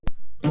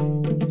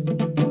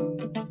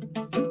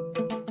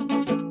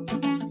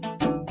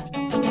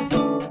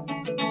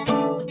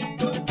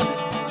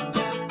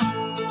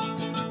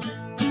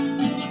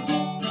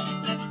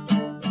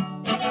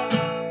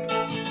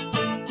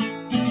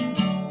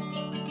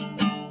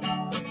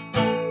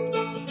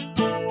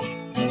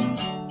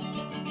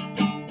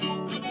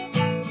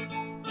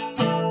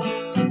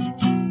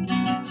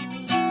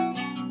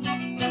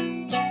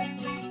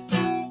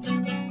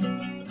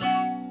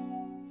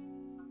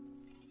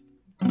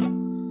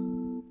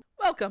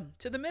Welcome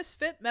to the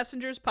Misfit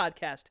Messengers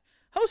podcast,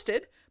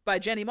 hosted by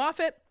Jenny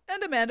Moffat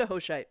and Amanda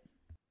Hoshite.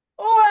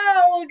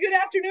 Well, good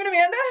afternoon,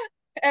 Amanda.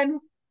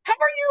 And how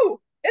are you?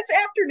 It's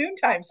afternoon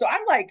time, so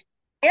I'm like,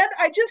 and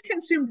I just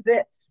consumed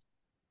this.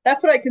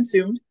 That's what I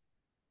consumed,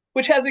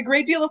 which has a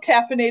great deal of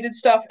caffeinated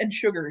stuff and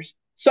sugars.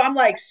 So I'm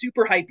like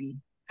super hypey.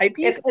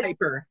 Hypey? It's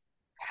Hyper.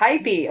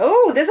 hypey.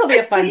 Oh, this will be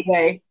a fun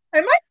day.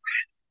 Am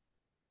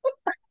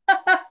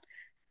I?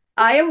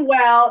 I am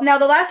well. Now,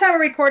 the last time I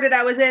recorded,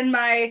 I was in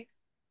my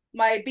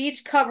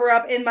beach cover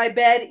up in my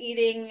bed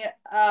eating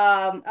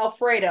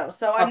Alfredo.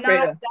 So I'm not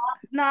Alfredo. that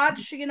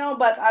notch,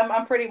 but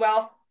I'm pretty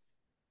well.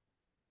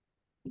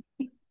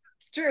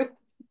 It's true.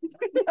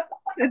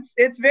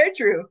 It's very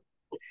true.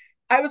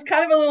 I was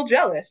kind of a little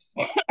jealous.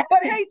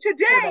 But hey,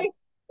 today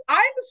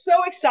I'm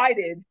so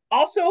excited.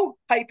 Also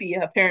hypey,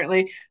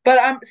 apparently. But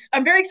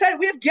I'm very excited.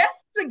 We have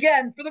guests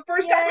again for the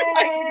first time in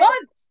like Yay.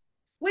 months.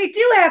 We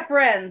do have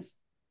friends.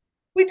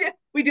 We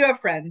do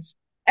have friends.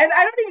 And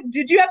I don't even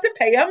did you have to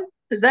pay them?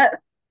 Is that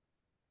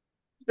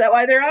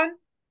why they're on?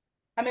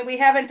 I mean, we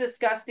haven't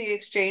discussed the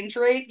exchange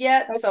rate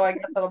yet, so I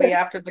guess that'll be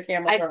after the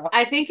camera turn off.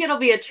 I think it'll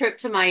be a trip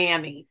to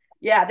Miami.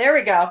 Yeah, there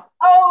we go.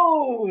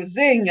 Oh,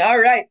 zing. All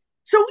right.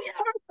 So we have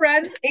our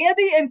friends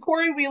Andy and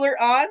Corey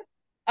Wheeler on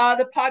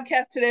the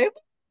podcast today.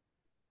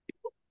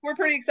 We're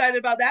pretty excited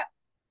about that.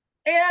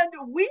 And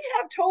we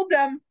have told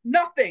them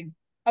nothing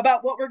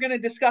about what we're going to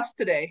discuss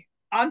today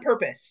on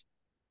purpose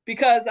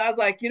because I was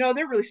like,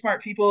 they're really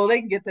smart people.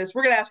 They can get this.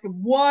 We're going to ask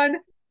them one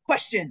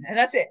question, and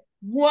that's it.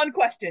 One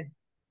question.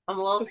 I'm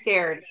a little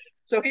scared.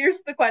 So here's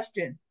the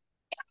question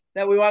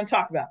that we want to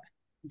talk about.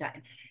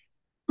 Done.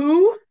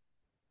 Who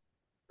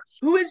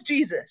is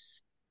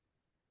Jesus?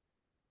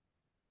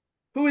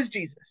 Who is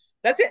Jesus?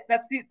 That's it.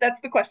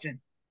 That's the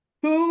question.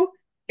 Who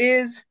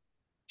is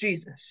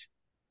Jesus?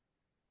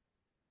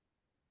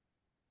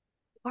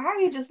 Why are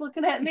you just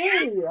looking at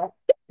me?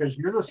 Because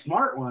you're the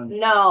smart one.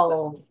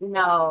 No.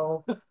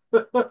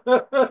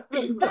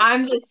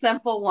 I'm the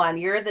simple one.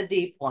 You're the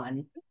deep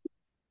one.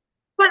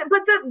 But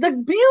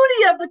the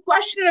beauty of the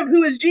question of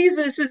who is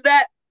Jesus is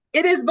that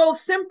it is both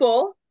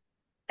simple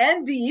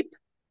and deep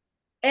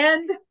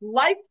and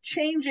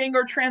life-changing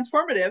or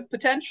transformative,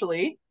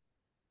 potentially,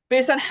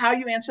 based on how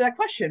you answer that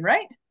question,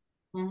 right?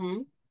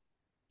 Mm-hmm.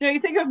 You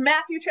think of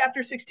Matthew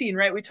chapter 16,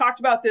 right? We talked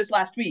about this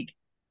last week.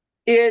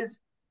 Is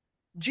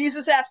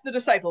Jesus asked the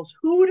disciples,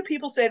 who do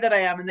people say that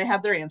I am? And they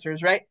have their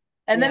answers, right?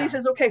 And then he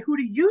says, okay, who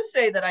do you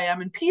say that I am?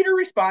 And Peter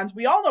responds,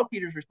 we all know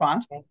Peter's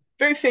response,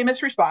 very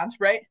famous response,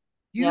 right?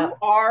 You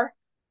are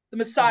the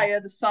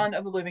Messiah, the Son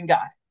of the living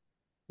God.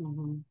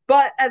 Mm-hmm.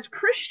 But as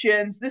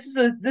Christians, this is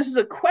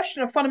a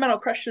question, a fundamental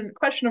question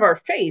of our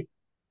faith,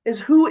 is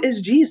who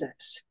is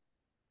Jesus?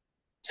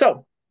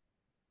 So,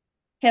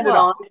 hand it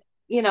off.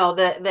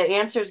 The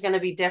answer is going to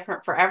be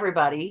different for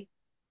everybody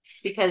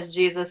because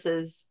Jesus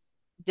is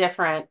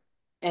different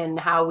in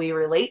how we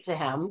relate to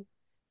him.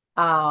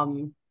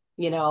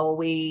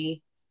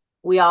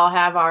 We all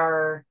have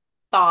our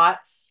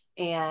thoughts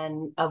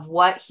and of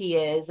what he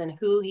is and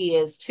who he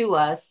is to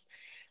us.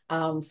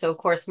 So of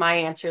course my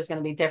answer is going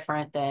to be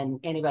different than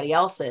anybody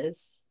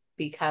else's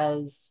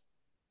because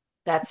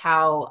that's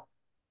how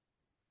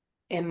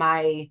in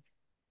my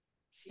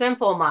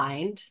simple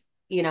mind,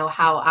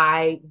 how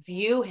I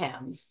view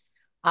him.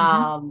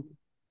 I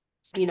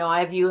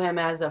view him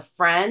as a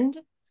friend.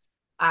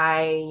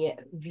 I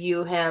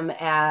view him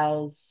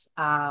as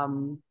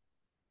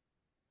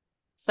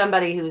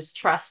somebody who's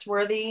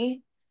trustworthy,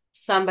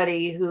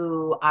 somebody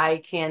who I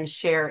can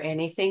share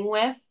anything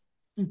with.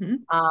 Mm-hmm.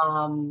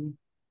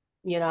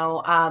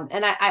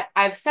 And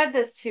I've said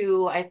this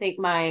to, I think,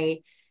 my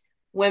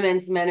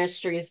women's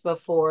ministries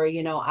before.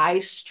 I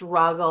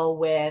struggle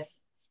with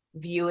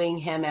viewing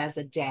him as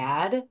a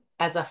dad,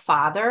 as a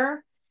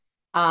father,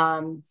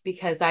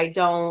 because I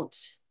don't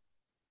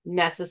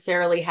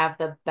necessarily have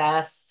the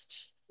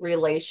best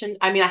relation.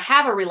 I mean, I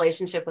have a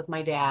relationship with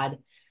my dad,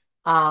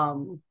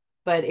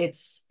 but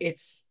it's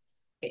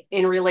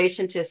in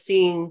relation to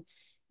seeing,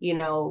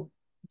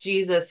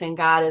 Jesus and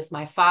God as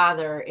my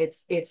father,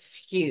 it's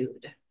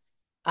skewed,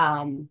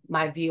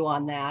 my view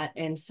on that.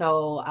 And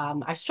so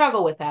I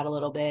struggle with that a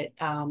little bit.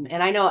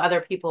 And I know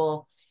other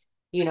people,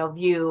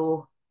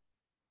 view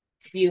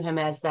him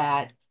as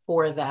that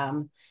for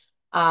them.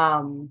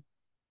 I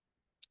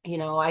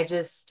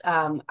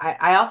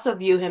also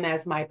view him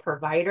as my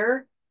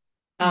provider.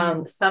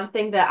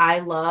 Something that I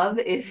love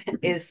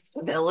is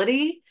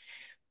stability.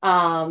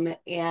 Something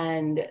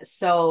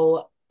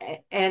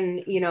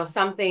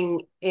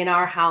in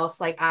our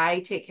house, like I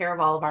take care of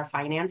all of our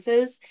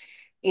finances.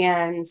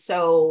 And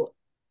so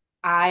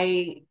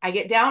I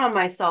get down on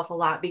myself a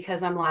lot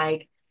because I'm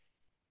like,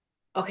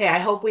 okay, I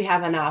hope we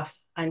have enough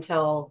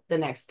until the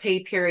next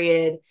pay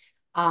period.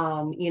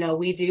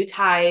 We do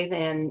tithe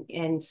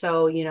and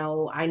so,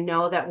 I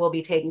know that we'll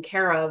be taken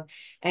care of.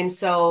 And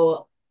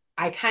so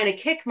I kind of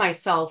kick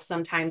myself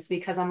sometimes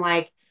because I'm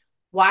like,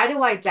 why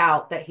do I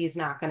doubt that he's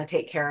not going to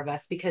take care of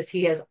us? Because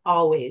he has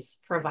always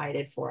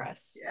provided for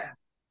us.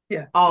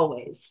 Yeah.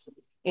 Always.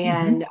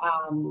 And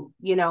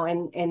you know,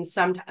 and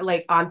some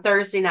like on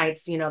Thursday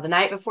nights, you know, the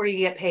night before you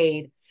get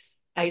paid,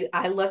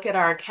 I look at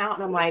our account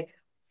and I'm like,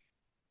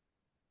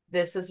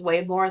 this is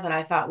way more than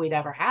I thought we'd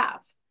ever have.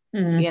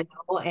 Mhm. You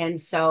know,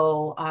 and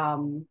so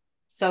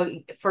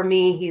for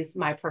me, he's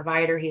my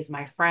provider, he's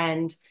my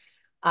friend.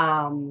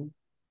 um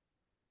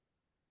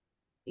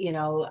you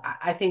know,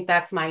 I think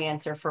that's my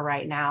answer for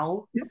right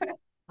now. Okay.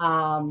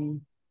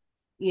 um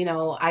you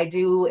know, I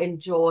do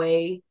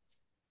enjoy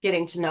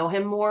getting to know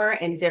him more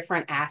in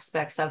different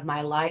aspects of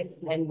my life,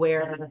 and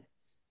where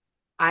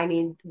I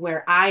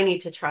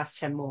need to trust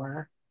him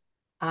more.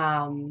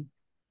 um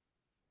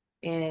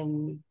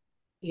and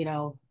you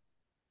know,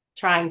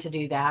 trying to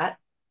do that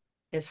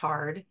is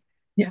hard.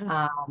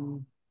 Yeah.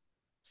 um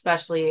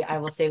Especially, I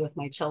will say, with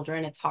my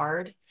children, it's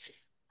hard.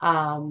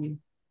 um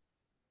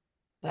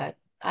but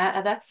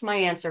that's my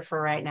answer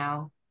for right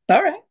now.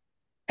 All right.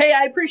 Hey,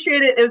 I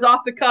appreciate it. It was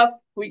off the cuff.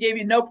 We gave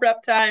you no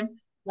prep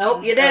time.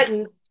 Nope, you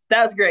didn't.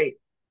 That was great.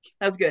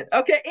 That was good.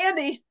 Okay,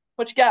 Andy,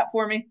 what you got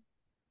for me?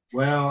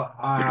 Well,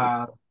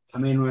 I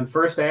mean, when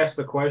first asked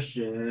the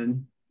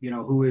question,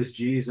 who is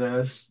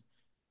Jesus?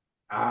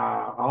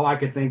 All I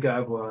could think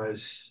of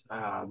was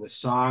the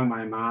song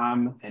my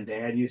mom and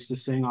dad used to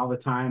sing all the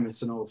time.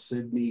 It's an old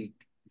Sidney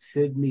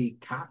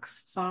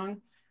Cox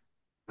song.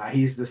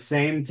 He's the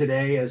same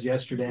today as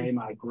yesterday,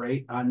 my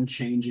great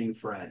unchanging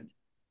friend.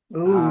 Uh,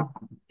 Ooh.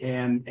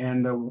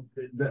 and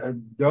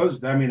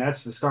those, I mean,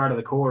 that's the start of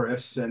the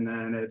chorus, and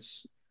then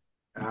it's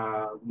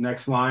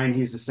next line,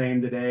 he's the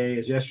same today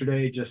as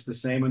yesterday, just the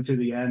same unto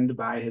the end.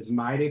 By his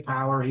mighty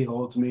power he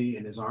holds me,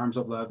 in his arms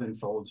of love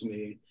enfolds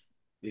me.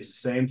 He's the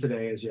same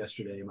today as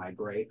yesterday, my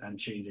great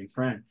unchanging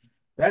friend.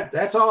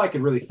 That's all I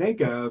could really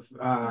think of,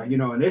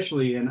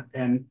 initially.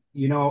 And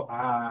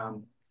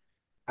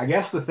I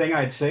guess the thing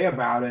I'd say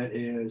about it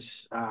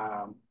is,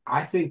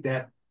 I think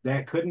that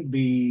couldn't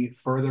be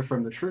further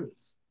from the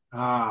truth.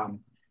 And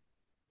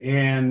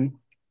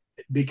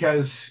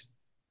because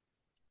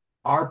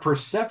our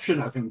perception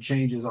of him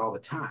changes all the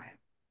time,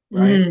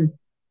 right? Mm.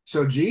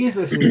 So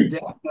Jesus is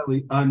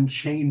definitely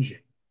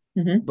unchanging.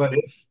 Mhm. But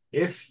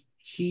if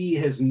he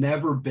has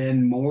never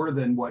been more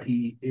than what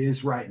he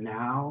is right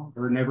now,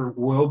 or never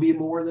will be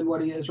more than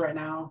what he is right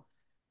now,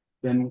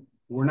 then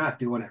we're not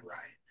doing it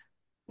right.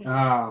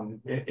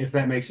 If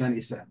that makes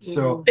any sense.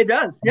 So It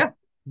does. Yeah.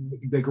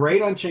 the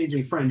great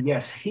unchanging friend,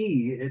 yes,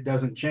 it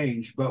doesn't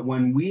change. But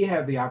when we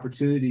have the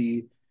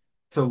opportunity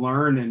to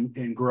learn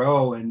and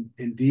grow and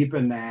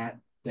deepen that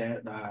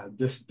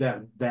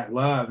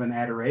love and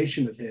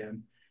adoration of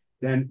him,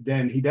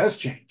 then he does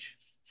change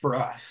for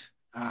us.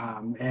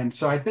 And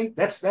so I think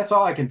that's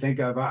all I can think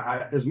of.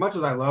 As much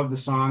as I love the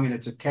song and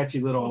it's a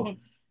catchy little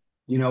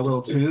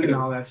tune and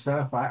all that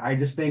stuff, I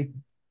just think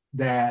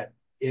that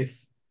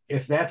if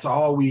that's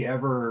all we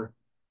ever,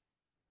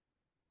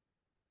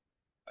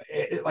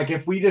 like,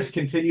 if we just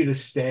continue to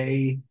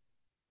stay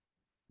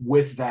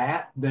with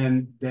that,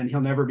 then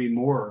he'll never be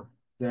more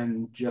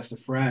than just a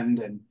friend.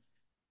 And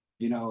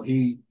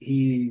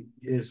he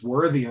is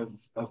worthy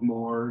of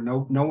more.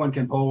 No one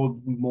can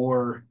hold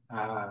more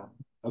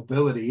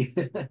ability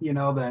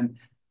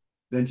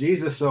than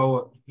Jesus.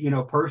 So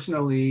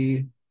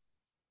personally,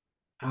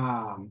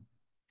 I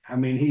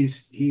mean,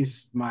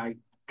 he's my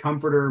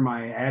comforter,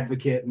 my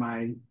advocate,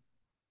 my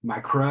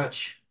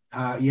crutch.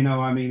 I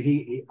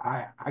mean,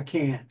 I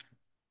can't.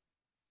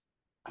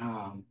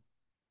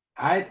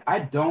 I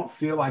don't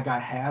feel like I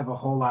have a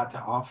whole lot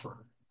to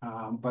offer.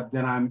 But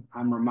then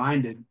I'm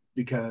reminded,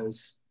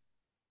 because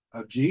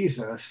of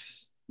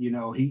Jesus,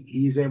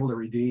 he's able to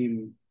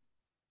redeem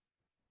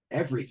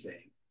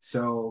everything.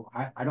 So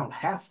I don't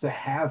have to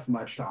have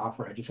much to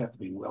offer. I just have to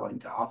be willing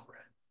to offer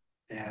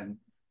it. And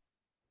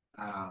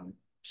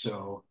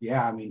so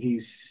yeah, I mean,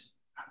 he's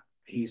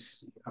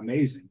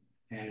amazing.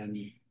 And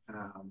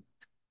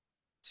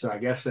so I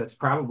guess that's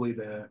probably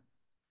the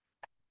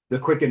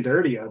quick and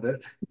dirty of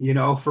it,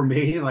 for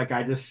me. Like,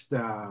 I just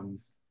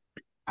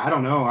I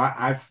don't know.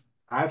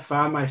 I've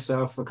found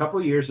myself a couple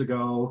of years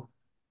ago.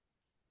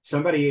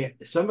 Somebody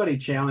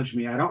challenged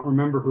me. I don't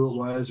remember who it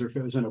was or if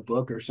it was in a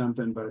book or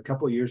something, but a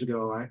couple of years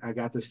ago, I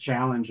got this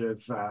challenge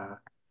of,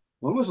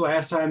 when was the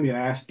last time you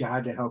asked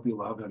God to help you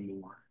love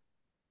him more?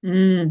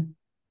 Mm.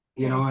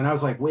 And I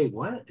was like, wait,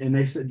 what? And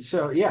they said,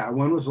 so yeah,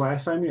 when was the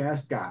last time you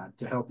asked God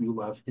to help you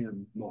love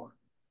him more?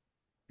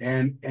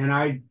 And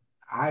I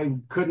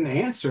couldn't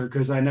answer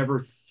because I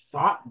never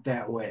thought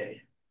that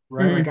way,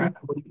 right? Mhm.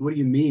 What do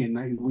you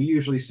mean? We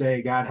usually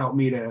say, God, help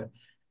me to,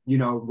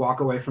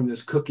 walk away from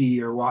this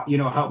cookie, or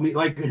help me.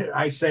 Like,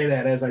 I say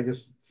that as I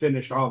just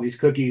finished all these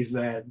cookies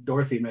that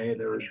Dorothy made.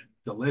 They were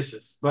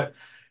delicious. But,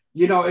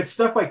 it's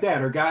stuff like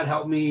that. Or God,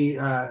 help me,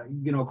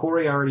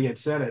 Corey already had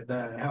said it,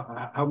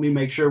 help me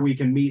make sure we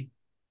can meet,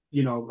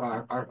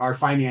 our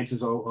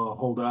finances will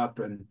hold up,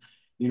 and,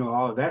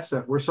 all of that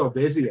stuff. We're so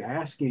busy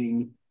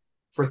asking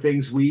for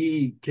things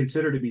we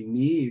consider to be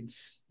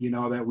needs,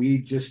 that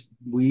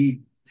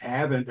we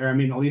haven't, or I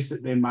mean, at least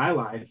in my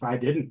life, I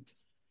didn't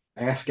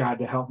ask God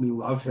to help me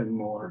love him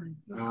more,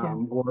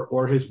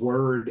 or his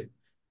word.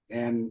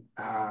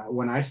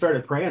 when I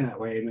started praying that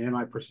way, man,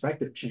 my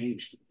perspective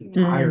changed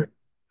entirely.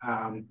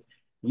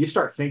 You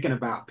start thinking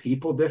about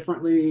people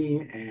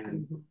differently,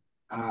 and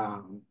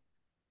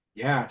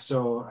yeah.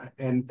 So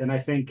and I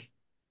think,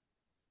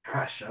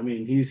 gosh, I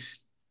mean,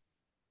 he's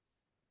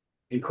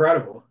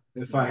incredible.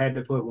 If I had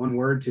to put one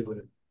word to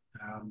it,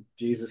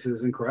 Jesus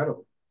is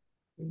incredible.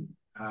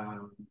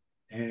 Um,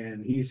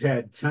 and he's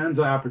had tons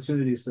of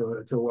opportunities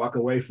to walk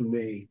away from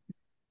me,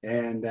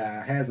 and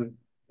hasn't,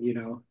 you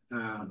know.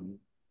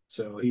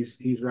 So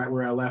he's right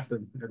where I left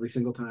him every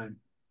single time.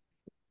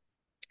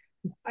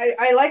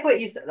 I like what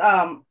you said.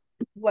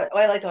 What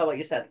I liked about what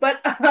you said,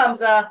 but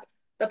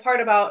the part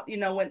about, you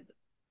know, when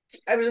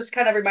I was just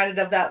kind of reminded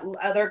of that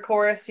other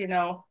chorus, you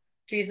know,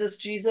 Jesus,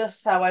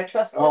 Jesus, how I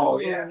trust him, Oh,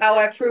 yeah. how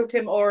I proved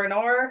him o'er and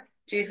o'er.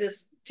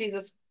 Jesus,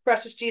 Jesus,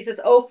 precious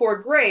Jesus, oh,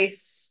 for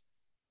grace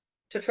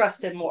to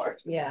trust him more.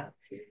 Yeah.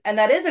 And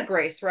that is a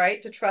grace,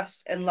 right? To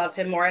trust and love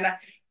him more. And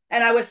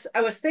I was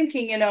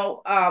thinking, you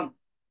know,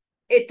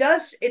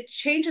 it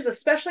changes,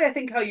 especially I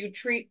think how you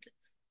treat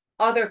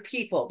other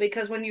people,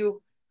 because when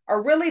you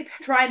are really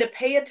trying to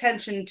pay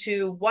attention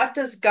to what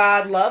does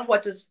God love,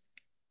 what does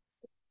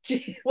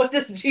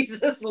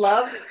Jesus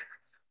love.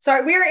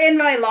 Sorry, we are in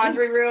my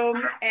laundry room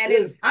and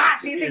it's hot.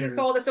 She thinks it's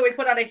cold, so we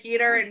put on a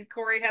heater, and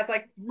Corey has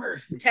like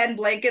 10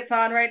 blankets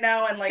on right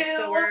now, and like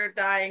so we're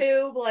dying.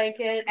 2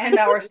 blankets. And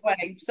now we're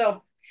sweating.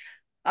 So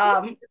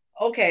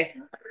okay.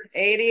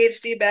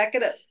 ADHD, back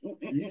it up.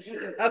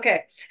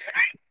 Okay.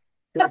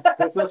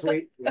 That's so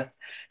sweet. Yeah.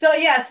 So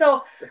yeah,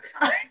 so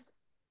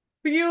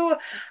you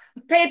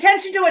pay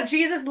attention to what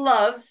Jesus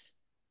loves,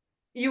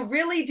 you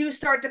really do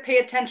start to pay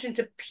attention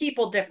to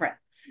people different,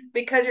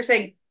 because you're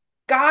saying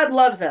God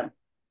loves them.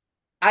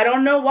 I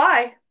don't know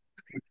why.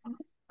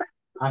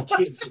 I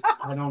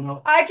don't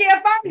know. I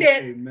can't find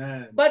it.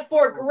 Amen. But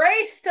for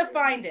grace to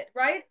find it,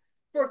 right?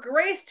 For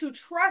grace to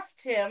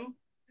trust him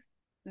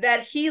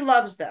that he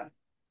loves them.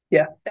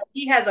 Yeah. That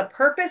he has a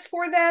purpose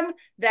for them,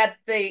 that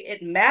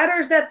it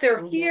matters that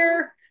they're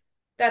here,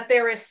 that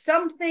there is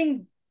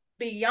something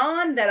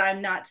beyond that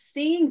I'm not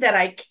seeing that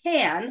I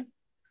can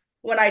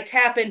when I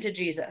tap into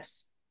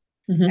Jesus.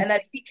 And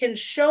that he can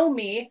show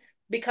me,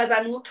 because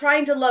I'm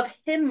trying to love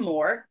him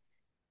more.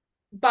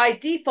 By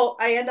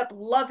default, I end up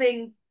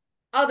loving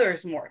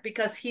others more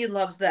because he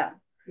loves them.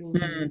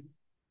 And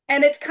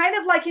it's kind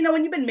of like, you know,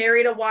 when you've been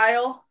married a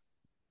while,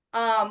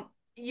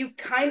 you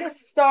kind of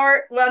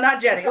start, well, not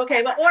Jenny,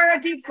 okay, but or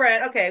a deep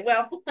friend, okay,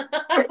 well,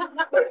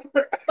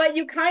 but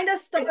you kind of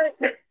start,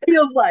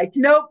 Feels like,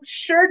 nope,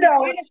 sure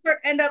don't. kind of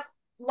end up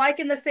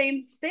liking the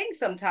same thing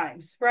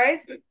sometimes,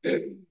 right?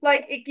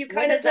 Like you When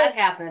kind does of that just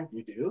happen?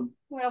 You do?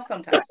 well,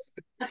 sometimes.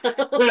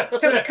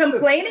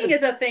 Complaining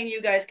is a thing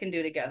you guys can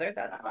do together.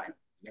 That's fine.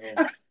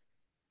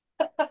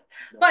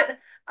 But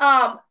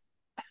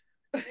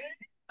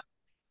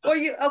or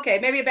you okay,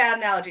 maybe a bad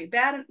analogy.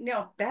 Bad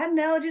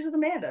analogies with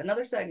Amanda,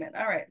 another segment.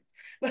 All right.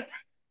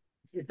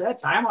 Is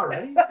that time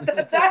already? It's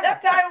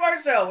that time of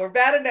our show. We're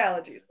bad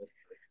analogies.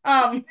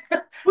 But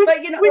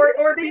you know, we or need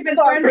a we've theme been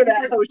song friends for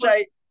that, since-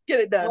 Hoshite. Get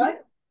it done.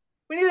 What?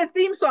 We need a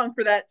theme song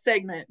for that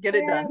segment. Get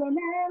it done.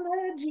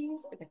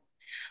 Analogies. Okay.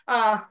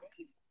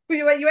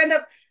 You end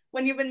up,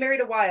 when you've been married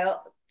a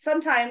while,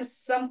 sometimes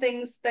some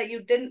things that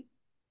you didn't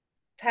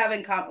have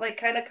in common, like,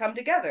 kind of come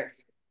together.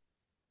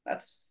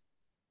 That's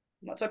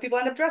why people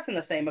end up dressing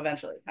the same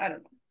eventually. I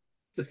don't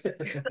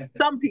know.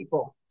 Some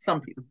people.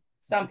 Some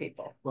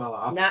people.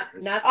 Well, Not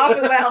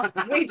Often, well,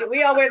 we do.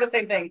 We all wear the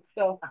same thing.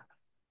 So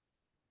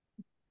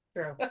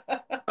true.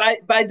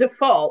 by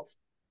default,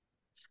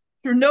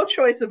 through no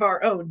choice of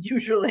our own,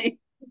 usually.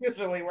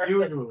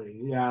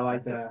 Usually, yeah, I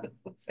like that.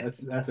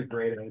 That's a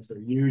great answer.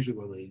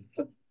 Usually,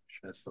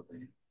 that's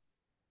funny.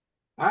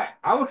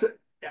 I would say,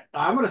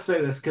 I'm going to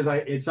say this because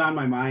it's on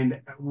my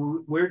mind.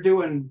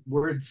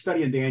 We're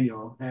studying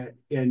Daniel,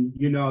 and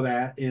you know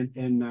that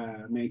in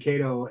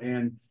Mankato,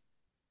 and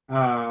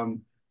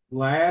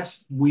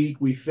last week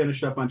we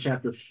finished up on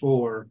chapter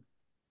 4,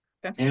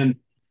 and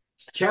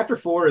chapter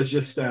 4 is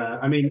just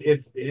I mean,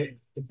 if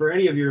for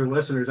any of your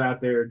listeners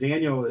out there,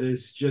 Daniel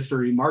is just a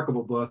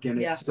remarkable book,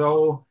 and it's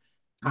so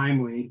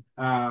timely.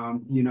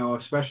 You know,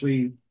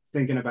 especially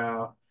thinking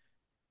about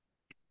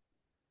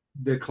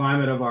the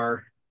climate of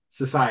our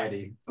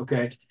society.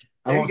 Okay,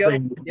 I won't say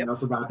anything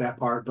else about that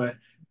part, but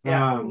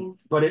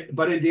but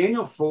in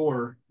Daniel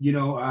 4, you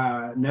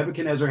know,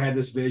 Nebuchadnezzar had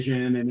this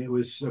vision, and it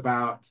was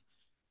about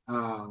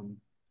well,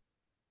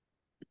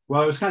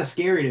 it was kind of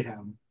scary to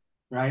him,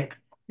 right?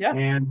 Yeah.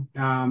 And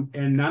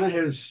none of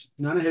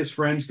his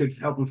friends could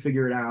help him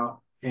figure it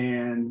out.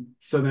 And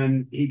so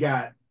then he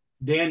got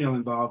Daniel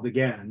involved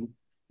again,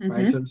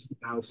 right? So it's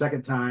now the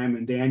second time,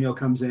 and Daniel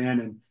comes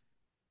in,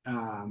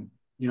 and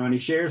you know, and he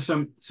shares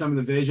some of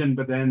the vision,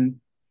 but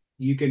then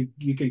you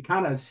can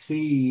kind of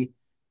see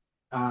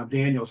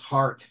Daniel's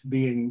heart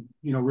being,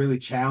 you know, really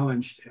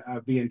challenged,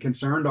 being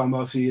concerned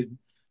almost. He had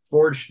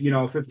forged, you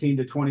know, 15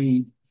 to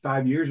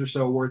 25 years or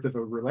so worth of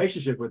a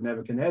relationship with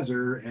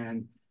Nebuchadnezzar,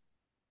 and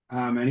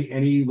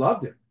he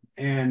loved him.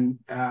 And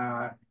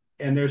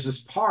there's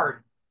this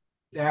part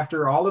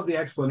after all of the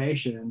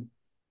explanation,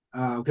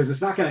 because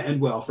it's not going to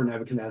end well for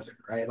Nebuchadnezzar,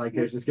 right? Like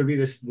there's going to be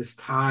this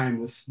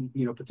time, this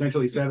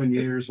potentially 7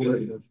 years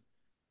worth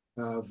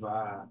of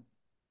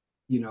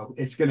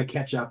it's going to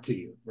catch up to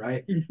you,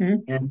 right?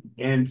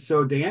 And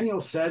so Daniel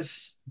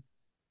says,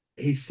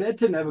 he said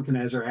to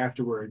Nebuchadnezzar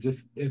afterwards,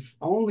 if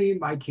only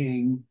my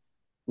king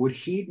would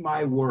heed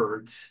my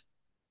words,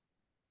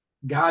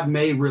 God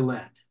may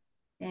relent.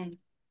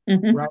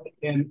 Right.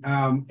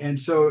 And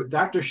so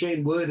Dr.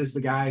 Shane Wood is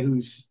the guy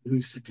who's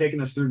taken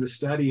us through the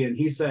study, and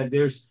he said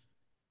there's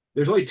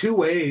only two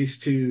ways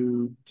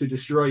to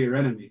destroy your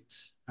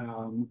enemies.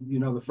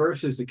 The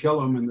first is to kill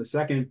them, and the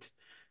second,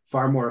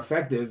 far more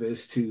effective,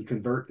 is to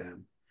convert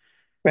them.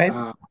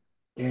 Right.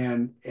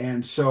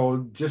 And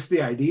so just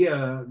the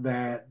idea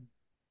that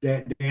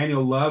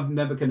Daniel loved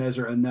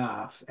Nebuchadnezzar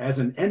enough as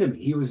an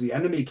enemy, he was the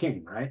enemy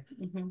king, right?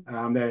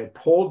 That had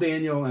pulled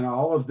Daniel and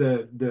all of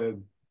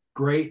the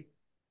great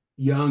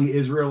young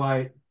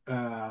Israelite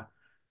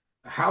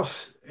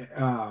house,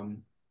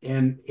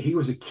 and he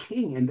was a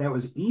king, and that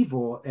was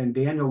evil, and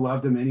Daniel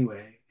loved him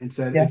anyway, and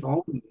said, if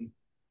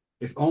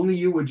only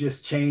you would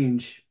just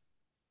change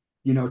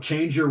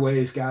your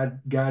ways,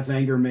 God's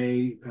anger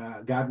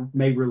God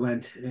may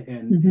relent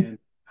and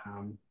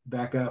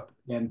back up.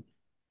 And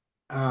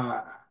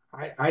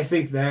I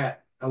think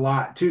that a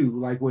lot too,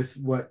 like with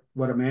what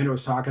Amanda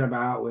was talking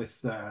about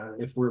with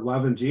if we're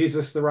loving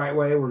Jesus the right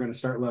way, we're going to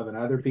start loving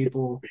other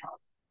people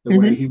the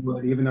way he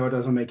would, even though it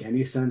doesn't make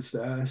any sense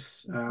to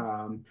us.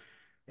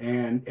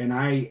 And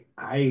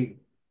I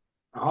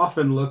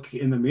often look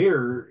in the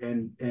mirror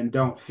and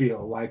don't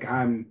feel like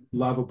I'm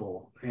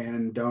lovable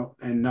and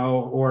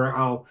know, or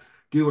I'll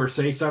do or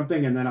say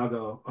something and then I'll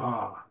go,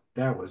 oh,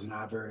 that was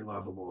not very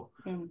lovable,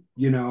 and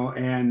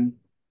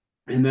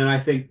then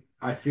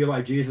I feel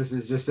like Jesus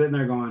is just sitting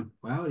there going,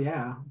 well,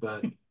 yeah,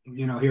 but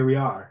here we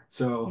are.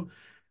 So,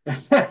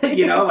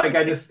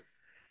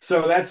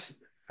 so that's,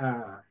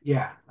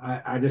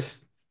 I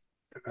just,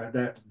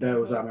 that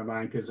was on my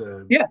mind because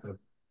of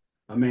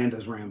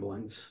Amanda's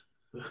ramblings.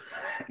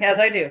 Yes,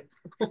 I do.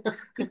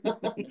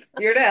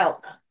 Here to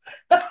help.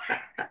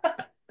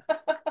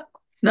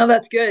 No,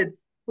 that's good.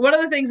 One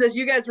of the things, as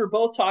you guys were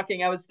both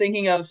talking, I was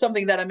thinking of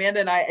something that Amanda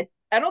and I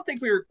don't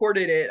think we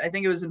recorded it. I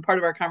think it was in part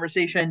of our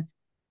conversation,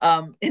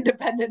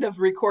 independent of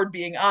record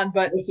being on.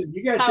 But listen,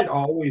 you guys should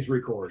always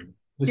record.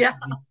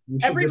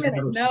 Every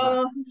minute.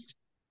 No.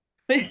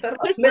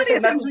 There's plenty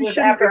of things we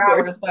after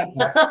hours, but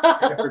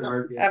after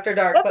dark.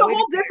 That's a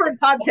whole different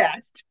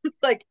podcast,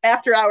 like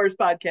after hours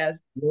podcast.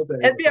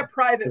 It'd be a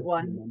private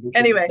one.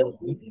 Anyway,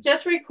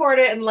 just record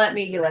it and let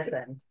me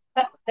listen.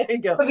 There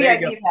you go. The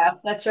VIP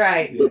pass. That's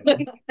right.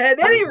 At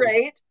any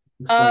rate,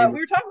 we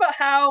were talking about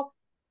how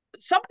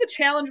some of the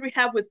challenge we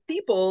have with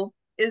people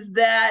is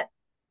that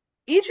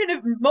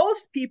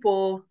most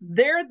people,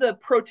 they're the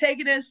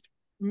protagonist,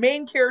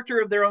 main character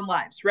of their own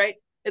lives, right?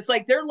 It's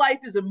like their life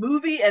is a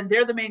movie and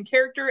they're the main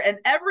character, and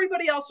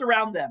everybody else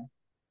around them,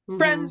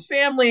 friends,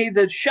 family,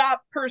 the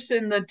shop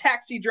person, the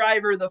taxi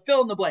driver, the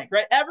fill in the blank,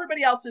 right?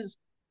 Everybody else is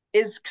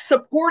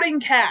supporting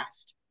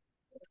cast.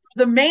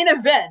 The main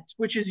event,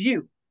 which is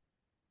you,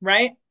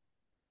 right?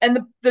 And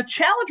the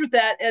challenge with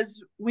that,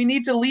 as we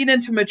need to lean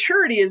into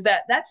maturity, is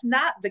that that's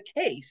not the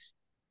case.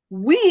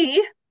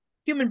 We,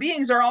 human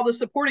beings, are all the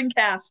supporting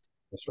cast.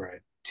 That's right.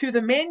 To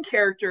the main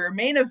character,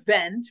 main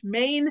event,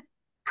 main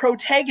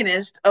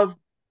protagonist of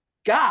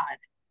God.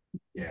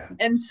 Yeah.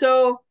 And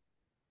so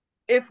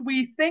if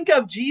we think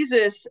of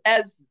Jesus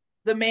as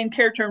the main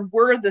character and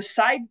we're the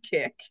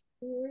sidekick,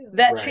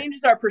 that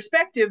changes our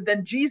perspective.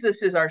 Then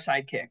Jesus is our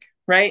sidekick,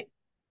 right?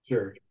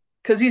 Sure.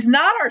 Because he's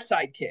not our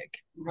sidekick.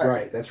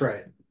 Right. That's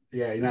right.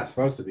 Yeah, you're not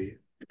supposed to be.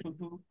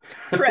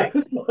 Correct.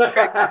 So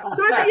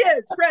if he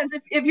is, friends,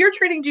 if you're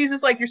treating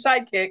Jesus like your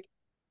sidekick,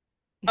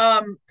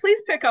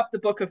 please pick up the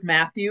book of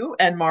Matthew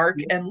and Mark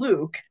and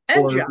Luke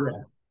and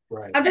John.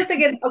 Right. I'm just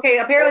thinking, okay,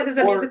 apparently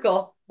this is a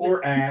musical.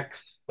 Or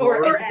Acts.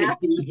 Or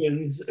Acts.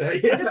 I'm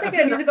just thinking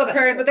of musical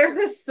parents, but there's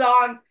this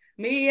song,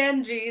 Me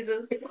and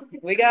Jesus,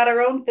 we got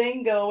our own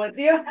thing going.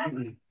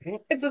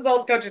 It's this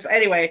old country.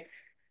 Anyway,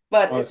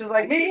 but it's just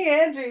like, me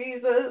and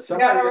Jesus, we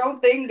got our own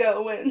thing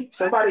going.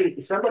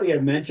 Somebody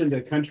had mentioned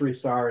a country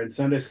star in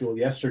Sunday school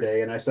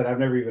yesterday, and I said, I've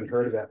never even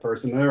heard of that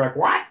person. And they're like,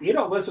 what? You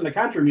don't listen to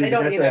country music?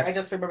 I don't either. I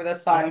just remember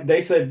this song. They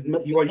said,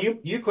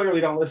 you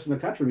clearly don't listen to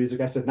country music.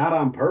 I said, not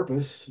on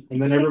purpose.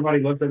 And then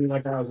everybody looked at me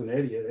like I was an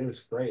idiot. It was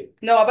great.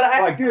 No, but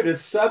like, dude,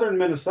 it's southern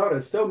Minnesota.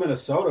 It's still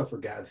Minnesota, for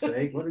God's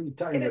sake. What are you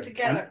talking about?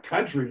 Together.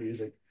 Country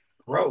music.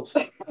 Gross.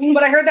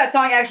 But I heard that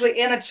song actually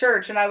in a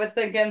church, and I was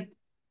thinking,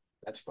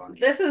 that's funny.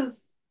 This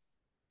is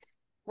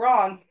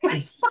wrong.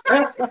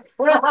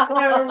 Wrong.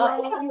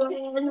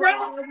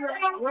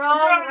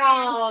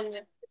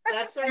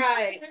 That's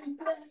right.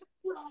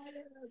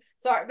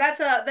 Sorry,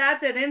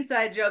 that's an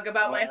inside joke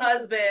about my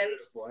husband,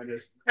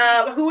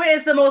 who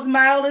is the most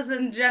mildest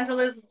and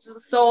gentlest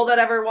soul that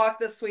ever walked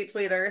this sweet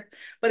earth.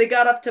 But he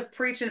got up to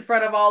preach in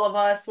front of all of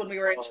us when we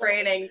were in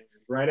training,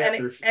 right And,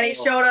 after. and he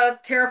showed a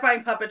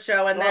terrifying puppet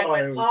show and then Oh,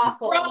 went it was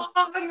Awful.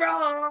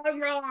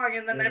 wrong,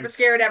 and then It it was-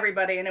 scared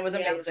everybody, and it was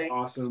Yeah. amazing.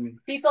 awesome.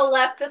 People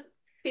left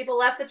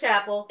the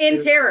chapel. In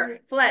It- terror,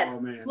 fled, Oh,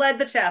 man. fled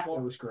the It chapel.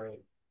 was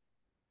great.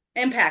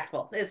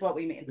 Impactful is what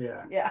we mean.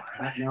 Yeah. Yeah.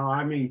 No,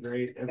 I mean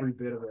great. Every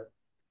bit of it.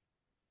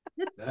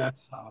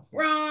 That's awesome.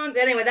 Wrong.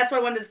 Anyway, that's what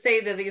I wanted to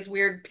say to these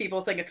weird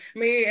people thinking,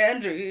 me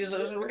and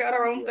Jesus, we got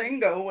our own thing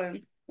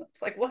going.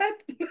 It's like,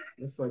 what?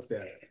 It's like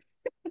that.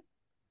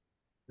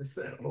 It's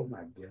that. Oh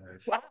my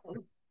gosh. Wow.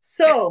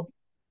 So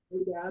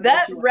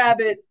that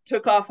rabbit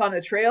took off on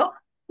a trail.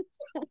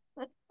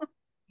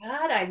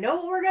 God, I know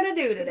what we're gonna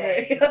do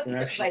today.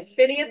 That's- Like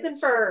Phineas and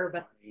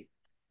Ferb.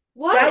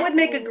 What? That would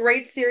make a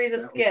great series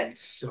of That would be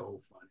skits,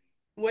 so funny.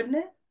 wouldn't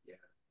it?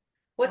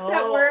 What's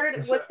that Oh, word?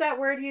 it's What's that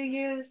word you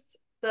used?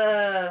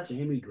 The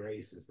Jamie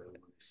Grace is the one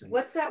who sings.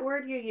 what's that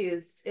word you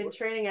used in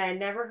training? I had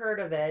never heard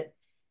of it.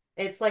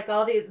 It's like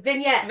all these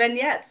vignettes.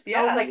 Vignettes.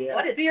 Yeah. I was like, Yeah.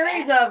 what is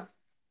Series that? of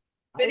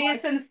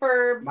Phineas and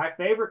Ferb. My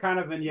favorite kind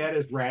of vignette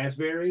is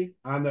raspberry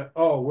on the.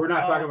 Oh, we're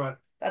not Oh. talking about.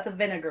 That's a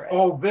vinaigrette.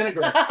 Oh,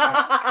 vinegar.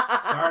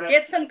 Darn it.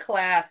 Get some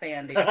class,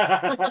 Andy. This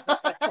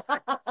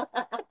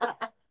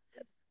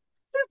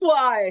is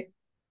why,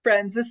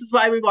 friends, this is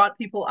why we want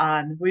people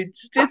on.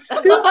 It's so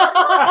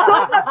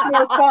much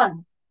more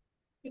fun.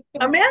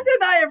 Amanda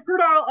and I have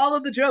heard all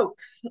of the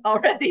jokes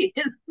already.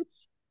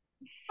 It's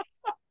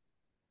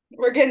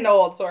We're getting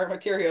old, so our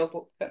material's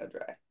kind of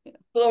dry. a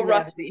little Never.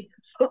 rusty.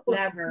 So-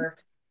 Never.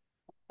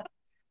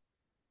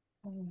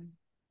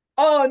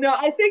 Oh no,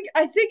 I think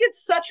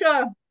it's such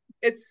a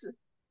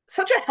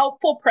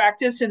helpful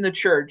practice in the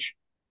church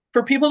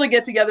for people to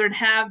get together and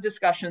have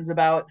discussions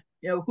about,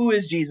 who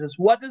is Jesus?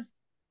 What does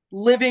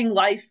living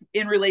life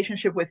in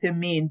relationship with him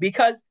mean?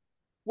 Because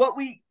what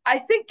I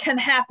think can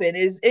happen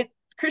is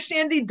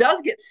Christianity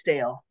does get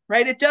stale,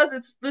 right? It does.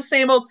 It's the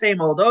same old, same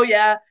old. Oh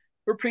yeah,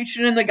 we're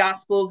preaching in the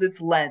Gospels. It's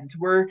Lent.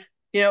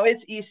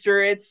 It's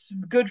Easter. It's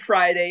Good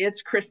Friday.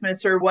 It's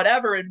Christmas or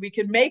whatever. And we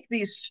can make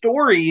these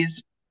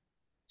stories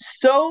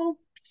so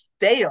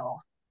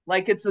stale,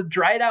 like it's a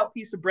dried out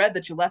piece of bread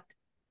that you left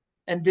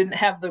and didn't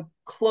have the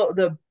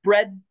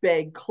bread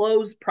bag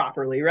closed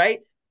properly,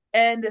 right?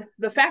 And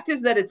the fact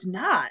is that it's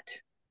not,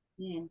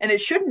 and it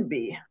shouldn't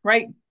be,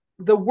 right?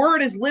 The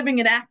word is living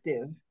and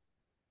active,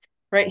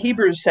 right?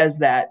 Hebrews says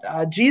that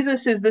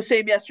Jesus is the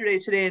same yesterday,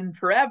 today, and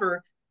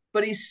forever,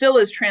 but he still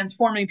is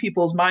transforming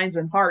people's minds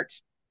and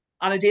hearts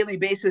on a daily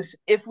basis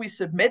if we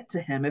submit to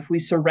him, if we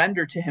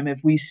surrender to him, if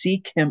we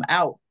seek him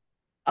out.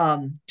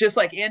 Just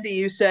like Andy,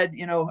 you said,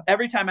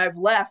 every time I've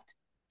left,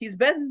 he's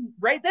been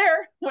right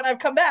there when I've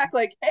come back,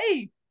 like,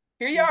 hey,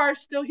 here you are,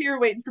 still here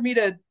waiting for me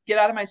to get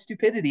out of my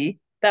stupidity.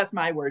 That's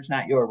my words,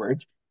 not your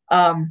words.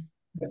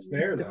 That's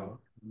fair though.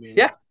 I mean,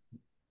 yeah,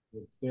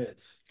 it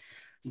fits.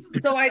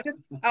 So I just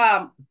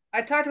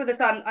I talked about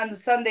this on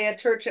Sunday at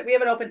church. We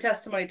have an open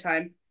testimony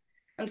time.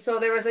 And so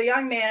there was a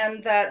young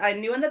man that I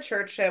knew in the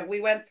church that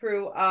we went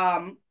through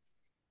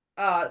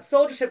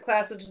soldiership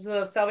class, which is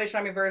the Salvation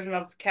Army version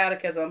of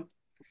catechism,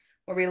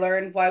 where we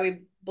learn why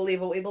we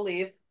believe what we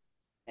believe.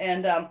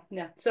 And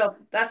so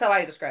that's how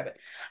I describe it.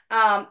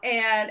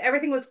 And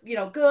everything was,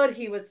 good.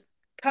 He was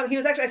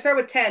actually, I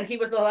started with 10. He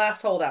was the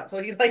last holdout.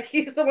 So he's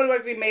the one who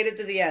actually made it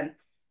to the end.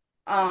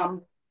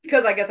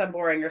 Because I guess I'm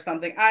boring or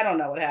something. I don't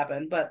know what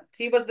happened, but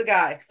he was the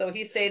guy. So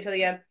he stayed to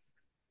the end.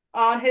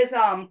 On his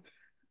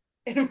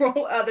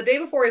the day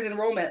before his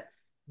enrollment,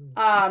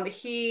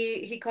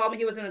 he called me.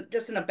 He was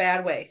just in a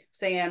bad way,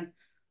 saying,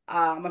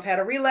 I've had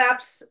a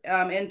relapse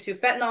into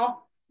fentanyl.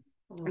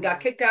 I got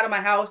kicked out of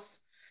my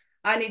house.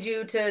 I need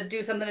you to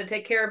do something to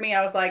take care of me.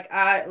 I was like,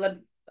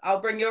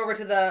 I'll bring you over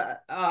to the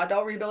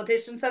adult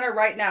rehabilitation center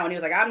right now. And he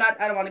was like,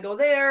 I don't want to go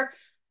there.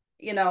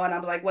 And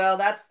I'm like, well,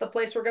 that's the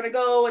place we're going to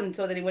go. And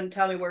so then he wouldn't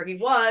tell me where he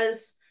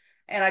was.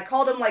 And I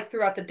called him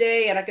throughout the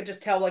day, and I could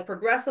just tell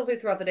progressively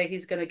throughout the day,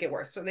 he's going to get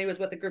worse. So he was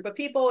with a group of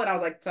people, and I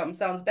was like, something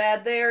sounds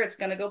bad there. It's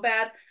going to go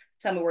bad.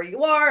 Tell me where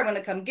you are. I'm going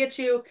to come get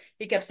you.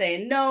 He kept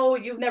saying, no,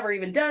 you've never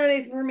even done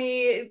anything for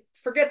me.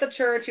 Forget the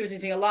church. He was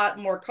using a lot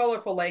more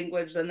colorful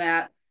language than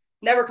that.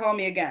 Never call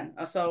me again.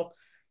 So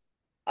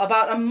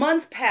about a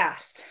month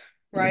passed,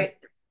 right?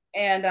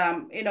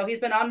 And, he's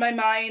been on my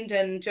mind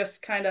and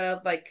just kind of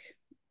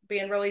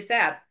being really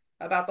sad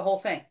about the whole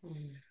thing.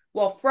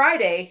 Well,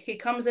 Friday, he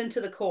comes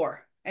into the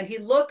core and he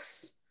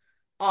looks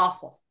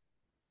awful.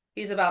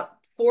 He's about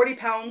 40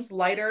 pounds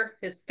lighter.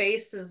 His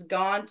face is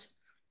gaunt.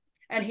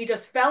 And he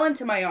just fell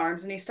into my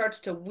arms and he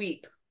starts to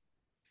weep.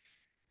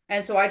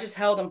 And so I just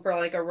held him for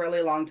a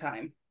really long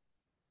time.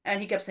 And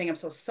he kept saying, I'm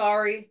so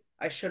sorry.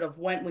 I should have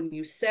went when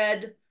you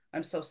said,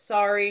 I'm so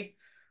sorry.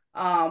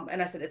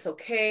 And I said, it's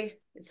okay.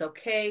 It's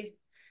okay.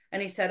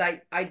 And he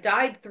said, I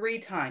died 3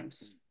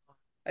 times.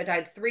 I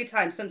died 3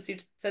 times since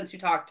you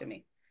talked to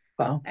me.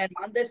 Wow. And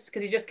on this,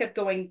 because he just kept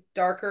going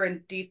darker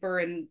and deeper.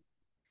 And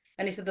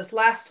he said, this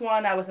last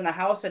one, I was in a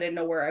house. I didn't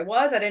know where I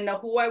was. I didn't know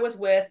who I was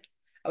with.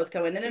 I was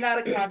coming in and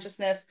out of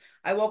consciousness.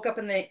 I woke up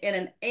in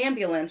an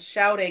ambulance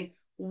shouting,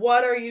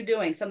 what are you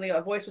doing?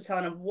 A voice was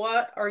telling him,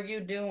 what are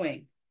you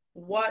doing?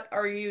 What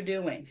are you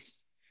doing?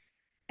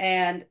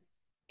 and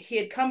he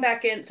had come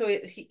back in. So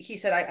he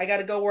said, I got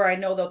to go where I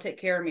know they'll take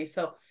care of me.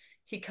 So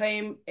he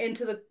came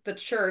into the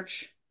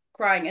church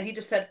crying, and he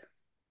just said,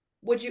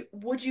 would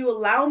you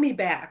allow me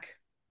back?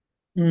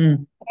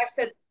 Mm. I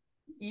said,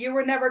 you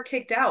were never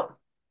kicked out,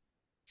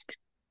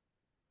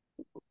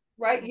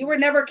 right? You were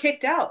never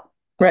kicked out.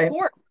 Right. Of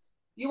course.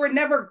 You were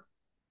never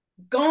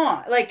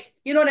gone. Like,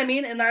 you know what I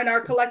mean? In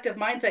our collective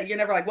mindset, you're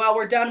never like, well,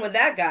 we're done with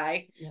that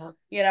guy. Yeah.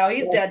 You know,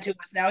 he's dead to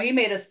us now. He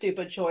made a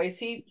stupid choice.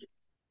 He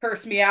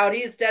cursed me out.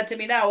 He's dead to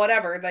me now,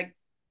 whatever. Like,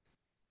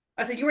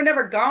 I said, you were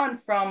never gone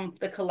from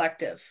the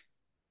collective.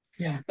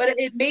 Yeah. But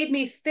it made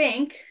me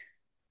think,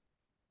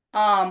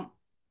 God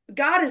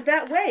is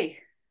that way.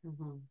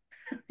 Mm-hmm.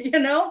 You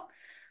know,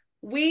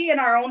 we in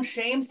our own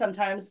shame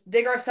sometimes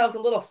dig ourselves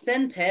a little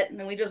sin pit,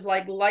 and we just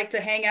like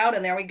to hang out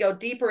in there. We go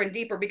deeper and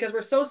deeper because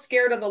we're so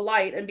scared of the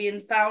light and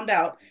being found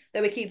out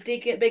that we keep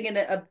digging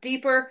a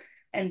deeper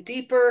and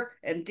deeper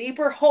and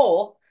deeper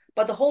hole.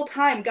 But the whole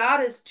time,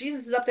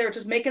 Jesus is up there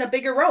just making a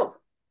bigger rope.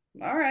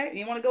 All right,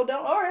 you want to go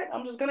down? All right,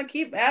 I'm just gonna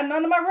keep adding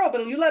onto my rope,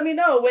 and you let me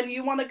know when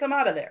you want to come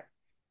out of there.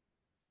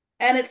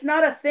 And it's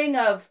not a thing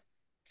of,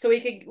 so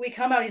we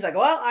come out, he's like,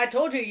 well, I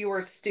told you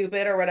were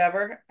stupid or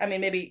whatever. I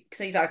mean, maybe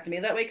because he talks to me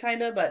that way,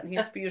 kind of, but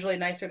he's usually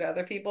nicer to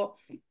other people.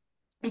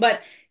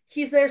 But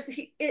he's there.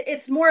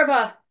 It's more of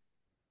a,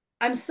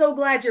 I'm so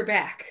glad you're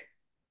back.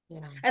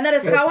 Yeah. And that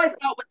is how I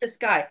felt with this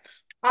guy.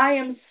 I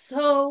am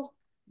so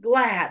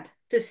glad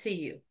to see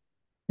you.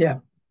 Yeah.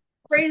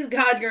 Praise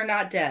God you're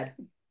not dead.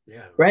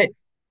 Yeah. Right.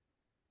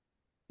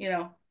 You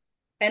know,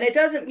 and it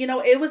doesn't, you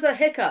know, it was a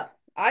hiccup.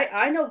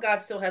 I know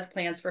God still has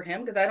plans for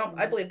him because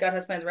I believe God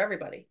has plans for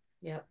everybody.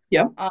 Yeah.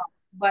 Yeah.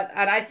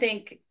 And I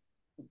think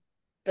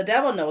the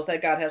devil knows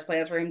that God has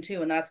plans for him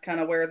too, and that's kind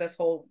of where this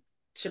whole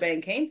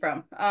shebang came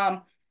from.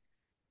 But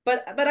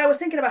I was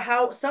thinking about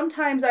how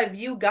sometimes I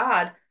view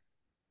God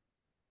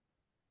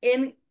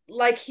in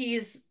like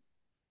he's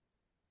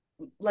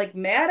like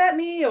mad at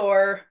me,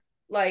 or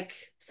like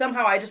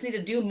somehow I just need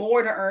to do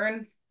more to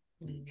earn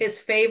his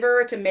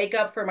favor to make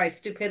up for my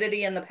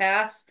stupidity in the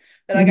past,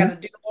 that I got to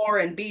do more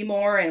and be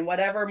more and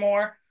whatever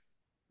more.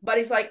 But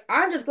he's like,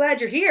 I'm just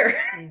glad you're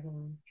here.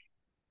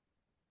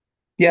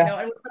 Yeah. You know,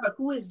 and we talk about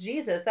who is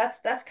Jesus.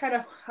 That's kind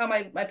of how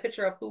my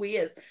picture of who he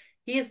is.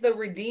 He is the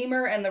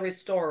redeemer and the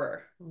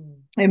restorer.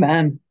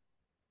 Amen.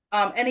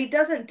 And he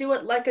doesn't do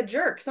it like a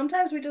jerk.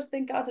 Sometimes we just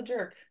think God's a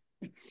jerk.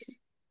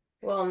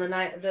 Well, and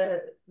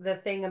the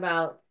thing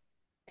about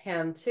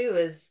him too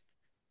is,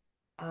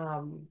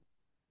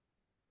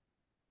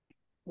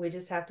 we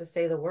just have to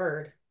say the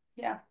word.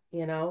 Yeah.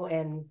 You know,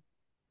 and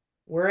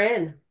we're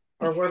in,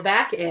 or we're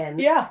back in.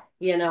 Yeah.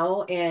 You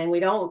know, and we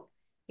don't,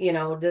 you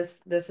know, this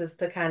is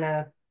to kind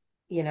of,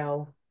 you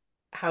know,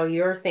 how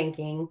you're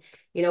thinking,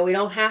 you know, we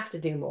don't have to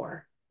do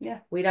more. Yeah.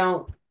 We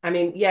don't, I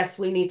mean, yes,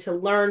 we need to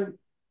learn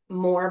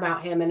more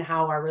about him and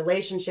how our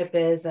relationship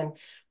is and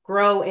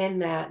grow in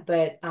that.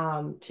 But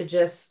to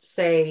just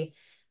say,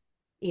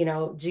 you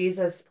know,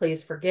 Jesus,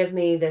 please forgive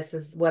me. This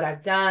is what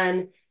I've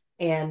done.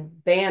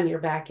 And bam, you're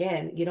back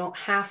in. You don't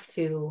have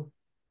to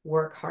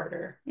work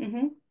harder,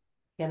 Mm-hmm.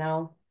 you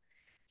know?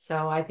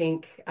 So I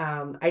think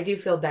I do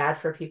feel bad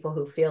for people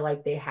who feel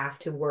like they have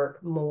to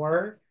work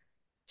more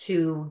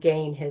to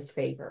gain his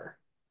favor.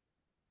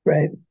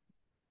 Right.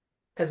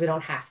 Because we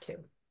don't have to.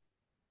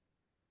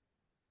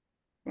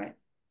 Right.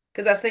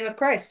 Because that's the thing with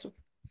Christ.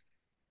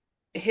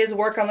 His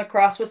work on the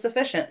cross was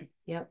sufficient.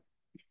 Yep.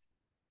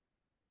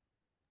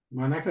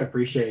 Well, and I can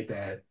appreciate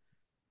that,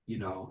 you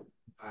know,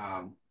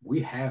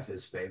 we have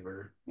his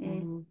favor.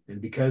 Mm-hmm.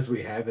 And because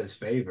we have his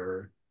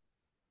favor,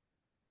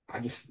 I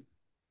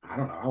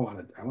don't know.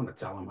 I want to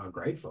tell him how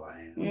grateful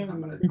I am. Mm-hmm.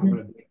 I'm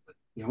gonna.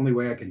 The only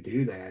way I can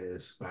do that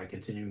is by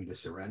continuing to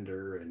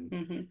surrender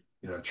and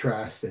you know,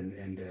 trust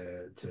and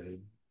to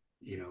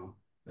you know,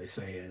 they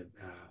say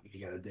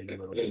you got to dig a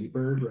little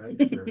deeper, right?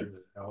 For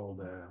the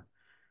old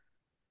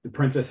the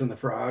Princess and the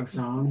Frog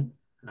song.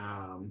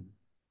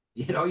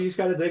 You know, you just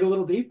got to dig a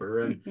little deeper.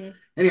 And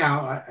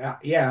anyhow,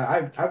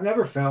 I've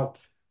never felt,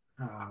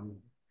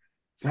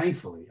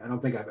 thankfully, I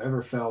don't think I've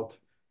ever felt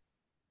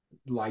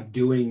like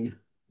being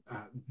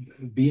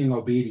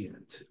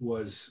obedient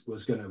was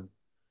going to,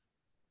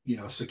 you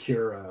know,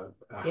 secure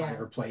a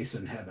higher place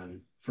in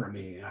heaven for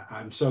me.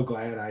 I'm so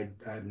glad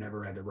I've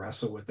never had to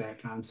wrestle with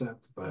that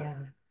concept, but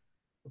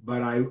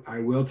I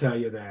will tell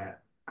you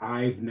that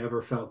I've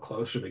never felt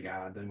closer to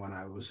God than when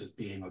I was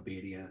being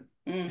obedient.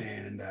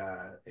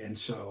 And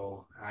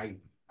so I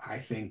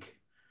think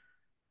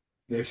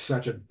there's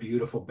such a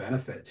beautiful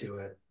benefit to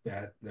it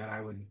that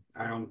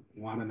I don't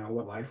want to know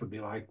what life would be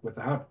like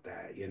without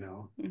that, you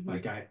know.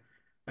 Like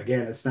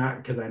again, it's not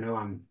because I know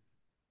I'm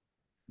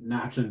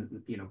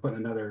notching, you know, putting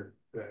another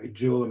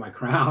jewel in my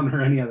crown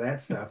or any of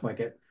that stuff.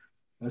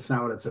 That's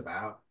not what it's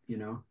about, you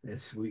know.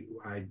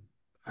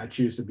 I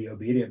choose to be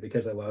obedient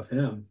because I love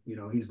him. You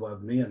know, he's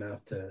loved me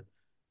enough to,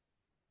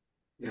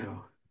 you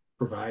know,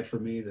 provide for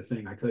me the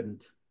thing I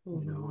couldn't,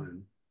 you know,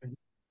 and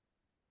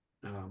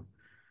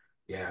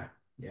yeah,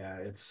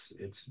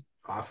 it's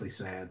awfully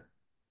sad.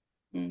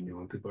 Mm. You know,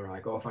 when people are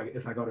like, "Oh,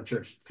 if I go to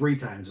church 3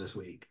 times this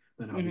week,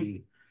 then I'll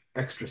be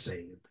extra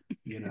saved."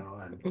 You know,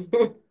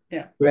 and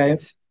Yeah.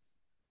 Right.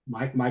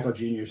 Michael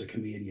Jr. is a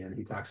comedian.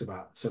 He talks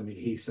about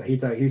he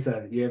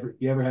said you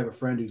ever have a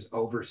friend who's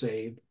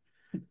oversaved?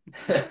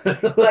 like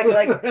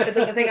it's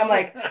the thing. I'm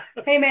like,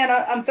 hey man,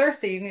 I'm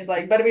thirsty, and he's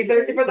like, better be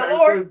thirsty for the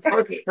Lord.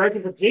 Thirsty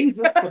for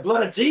Jesus, the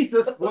blood of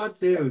Jesus. What,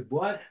 dude?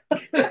 What?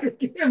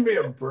 Give me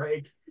a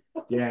break.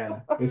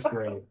 Yeah, it's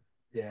great.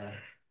 Yeah,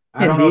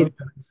 I don't know if Indeed.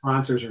 he has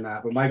sponsors or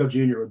not, but Michael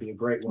Jr. would be a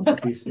great one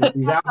if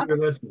he's out there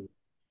listening.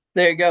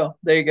 There you go.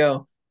 There you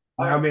go.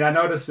 I mean, I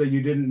noticed that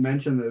you didn't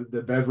mention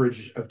the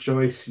beverage of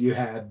choice you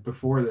had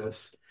before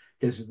this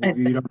because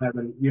you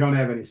don't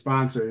have any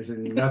sponsors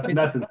and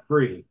nothing's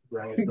free,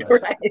 right?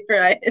 But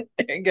Right.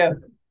 There you go.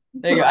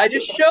 There you go. I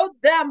just showed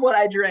them what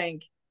I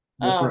drank.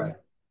 that's right.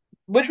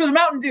 Which was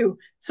Mountain Dew.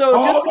 So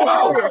just so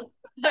we're clear,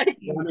 like,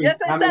 yes,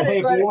 I said hey,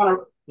 it, but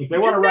if they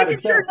want just to write a making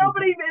sure check,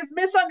 nobody is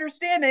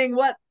misunderstanding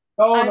what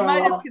oh, I no.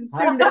 might have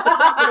consumed as a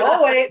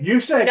Oh wait, You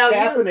said No,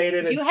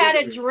 caffeinated. you and had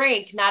a sugary.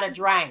 drink, not a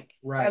drank.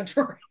 Right.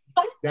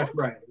 That's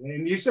right.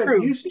 And you said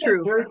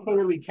True. very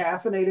clearly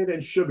caffeinated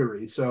and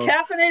sugary. So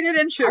Caffeinated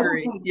and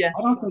sugary. Yes.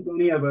 I don't think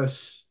any of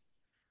us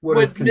would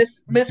have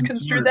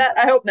Misconstrued that.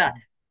 I hope not.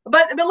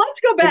 But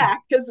let's go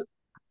back because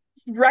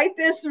right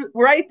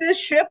this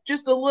ship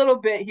just a little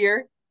bit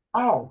here.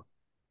 Oh.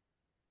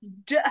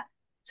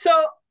 So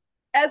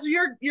as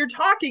you're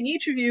talking,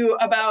 each of you,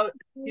 about,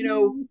 you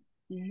know,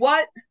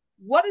 what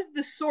is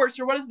the source,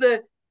 or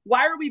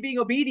why are we being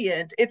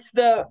obedient? It's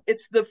the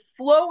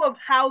flow of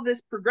how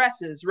this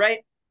progresses, right?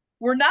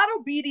 We're not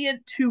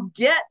obedient to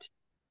get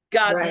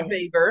God's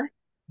favor,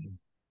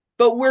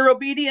 but we're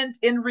obedient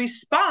in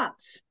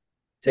response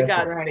to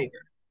God's favor.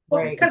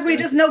 Right. Because we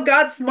just know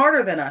God's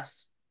smarter than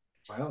us.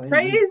 Well,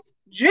 Praise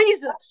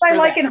Jesus. That's what I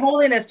liken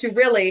holiness to,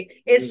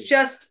 really. It's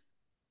just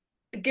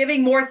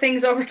giving more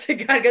things over to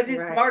God because he's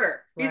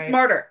smarter. He's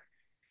smarter.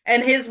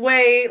 And his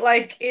way,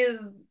 like,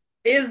 is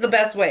the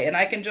best way. And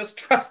I can just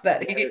trust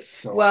that.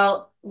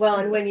 Well,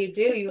 and when you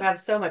do, you have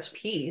so much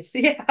peace.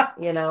 Yeah.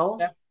 You know?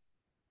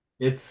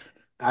 Yeah.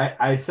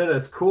 I said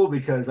it's cool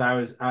because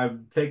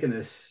I'm taking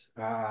this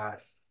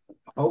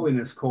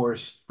holiness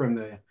course from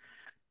the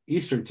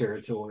Eastern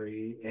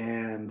Territory,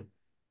 and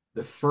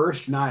the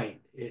first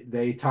night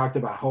they talked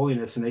about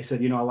holiness, and they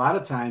said, you know, a lot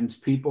of times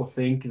people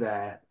think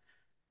that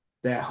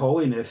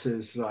holiness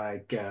is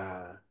like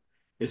the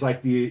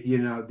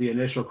the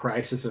initial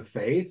crisis of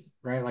faith,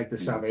 right? Like the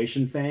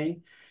salvation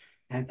thing,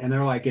 and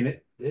they're like, and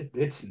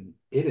it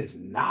is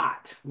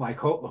not like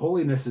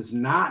holiness is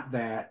not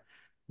that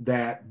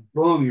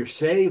boom, you're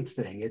saved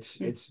thing.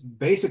 It's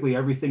basically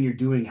everything you're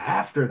doing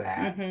after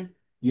that.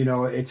 You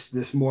know, it's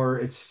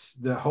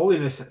the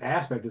holiness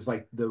aspect is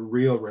like the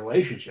real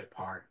relationship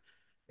part.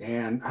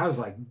 And I was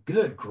like,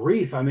 good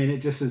grief. I mean,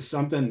 it just is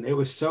something, it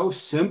was so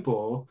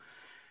simple.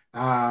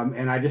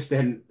 And I just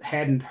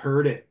hadn't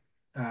heard it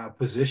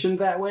positioned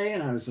that way.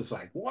 And I was just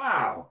like,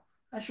 wow,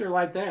 I sure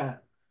like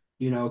that.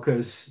 You know,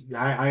 because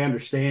I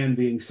understand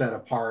being set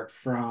apart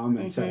from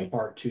and set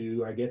apart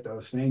to, I get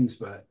those things,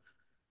 but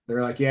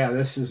they're like, yeah,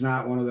 this is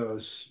not one of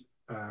those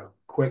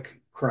quick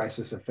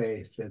crisis of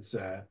faith. It's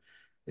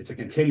a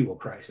continual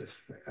crisis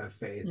of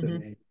faith,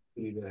 and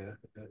you need to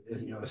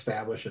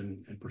establish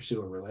and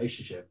pursue a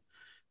relationship.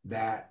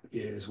 That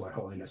is what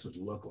holiness would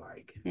look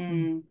like.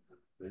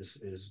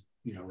 Is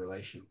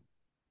relational.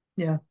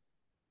 Yeah.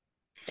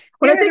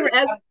 Well, I think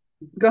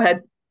go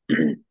ahead. I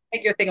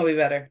think your thing will be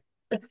better.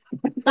 Well,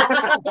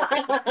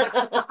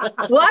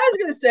 I was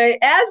going to say,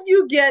 as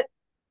you get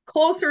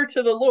closer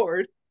to the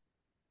Lord,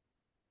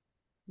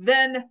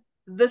 then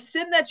the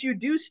sin that you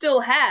do still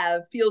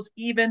have feels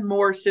even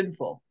more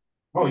sinful.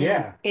 Oh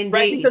yeah, indeed.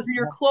 Right, because of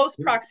your close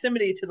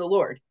proximity to the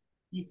Lord.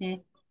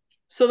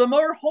 So the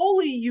more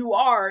holy you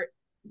are,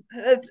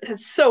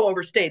 it's so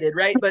overstated,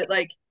 right? But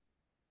like,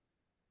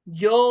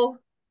 you'll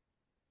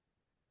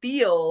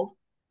feel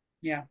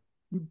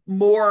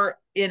more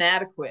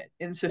inadequate,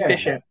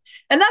 insufficient.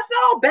 And that's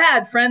not all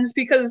bad, friends,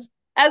 because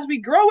as we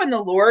grow in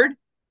the Lord,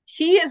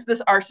 he is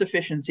our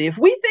sufficiency. If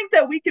we think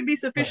that we can be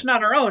sufficient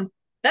on our own,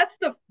 that's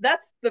the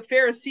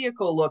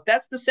Pharisaical look.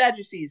 That's the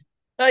Sadducees.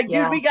 Like,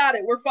 dude, we got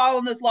it. We're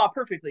following this law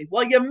perfectly.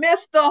 Well, you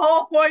missed the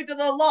whole point of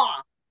the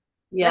law.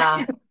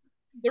 Yeah.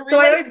 So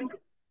I always go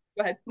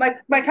ahead.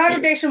 My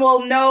congregation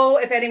will know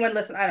if anyone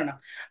listens. I don't know.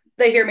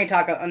 They hear me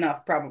talk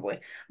enough, probably.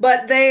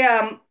 But they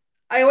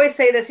I always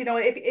say this, you know,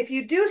 if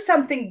you do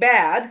something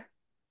bad,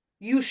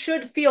 you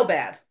should feel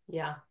bad.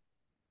 Yeah.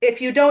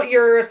 If you don't,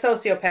 you're a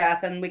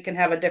sociopath, and we can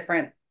have a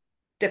different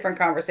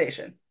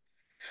conversation.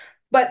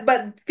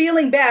 But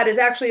feeling bad is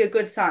actually a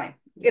good sign.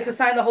 It's a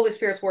sign the Holy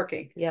Spirit's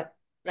working. Yep.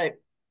 Right.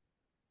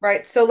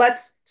 So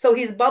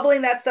he's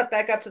bubbling that stuff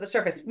back up to the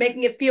surface,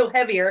 making it feel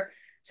heavier,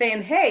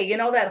 saying, hey, you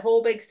know, that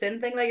whole big sin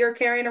thing that you're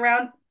carrying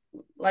around,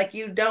 like,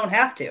 you don't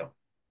have to.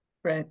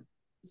 Right.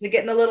 Is it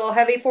getting a little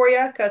heavy for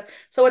you?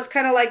 So it's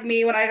kind of like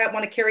me when I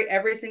want to carry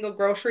every single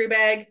grocery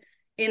bag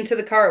into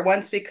the car at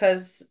once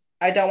because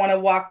I don't want to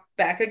walk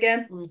back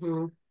again.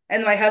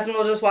 And my husband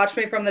will just watch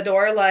me from the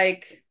door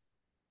like,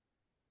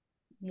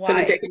 Could have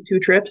Why? taken 2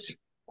 trips.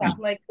 I'm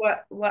like,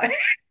 what? What?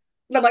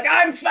 And I'm like,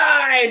 I'm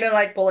fine. And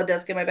like pull a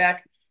disc in my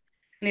back.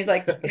 And he's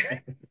like,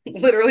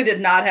 literally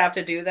did not have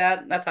to do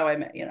that. That's how I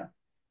met,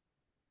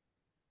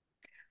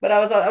 But I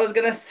was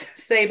gonna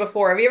say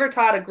before, have you ever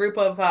taught a group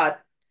of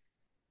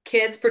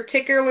kids,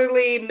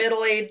 particularly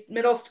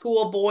middle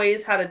school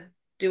boys, how to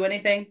do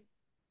anything?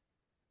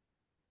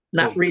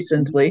 Not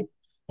recently.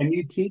 Can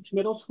you teach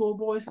middle school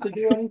boys to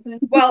do anything?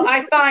 Well,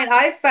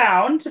 I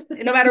found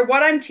no matter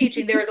what I'm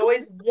teaching, there is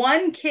always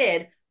one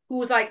kid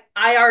who's like,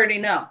 I already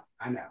know.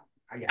 I know.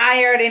 I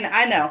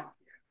know.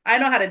 I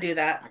know how to do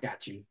that. I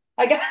got you.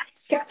 I got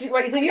you.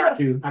 Right. So I got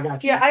you.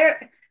 Yeah,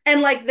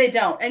 and like they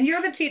don't. And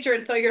you're the teacher,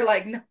 and so you're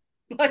like, no,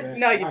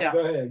 no, you don't. Go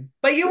ahead.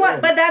 But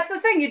but that's the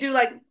thing. You do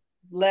like,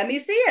 let me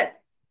see it.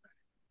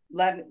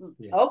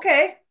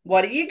 Okay,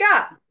 what do you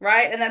got?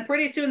 Right? And then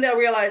pretty soon they'll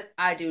realize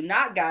I do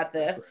not got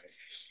this. Right.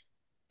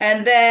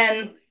 And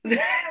then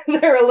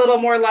they're a little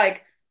more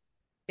like,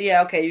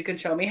 yeah, okay, you can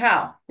show me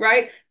how,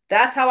 right?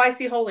 That's how I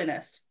see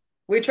holiness.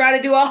 We try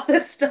to do all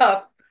this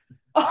stuff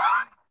on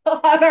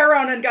our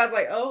own, and God's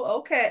like, oh,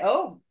 okay,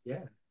 oh,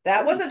 yeah,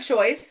 that was a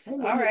choice. Hey,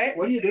 all right,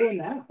 what are you doing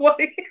now?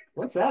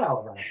 What's that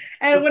all about?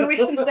 And when we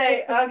can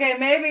say, okay,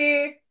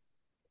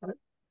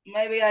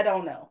 maybe I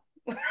don't know.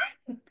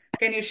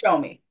 Can you show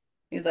me?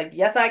 He's like,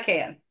 yes, I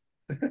can.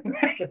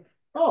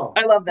 Oh,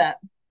 I love that.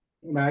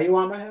 Now you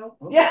want my help?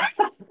 Okay.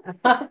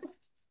 Yeah.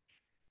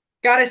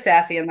 God is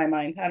sassy in my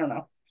mind. I don't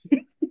know.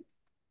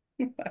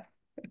 That's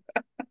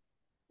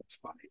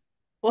funny.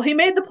 Well, he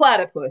made the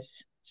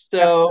platypus,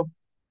 so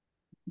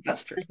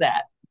that's true. There's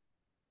that.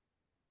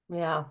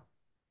 Yeah.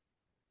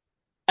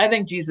 I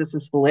think Jesus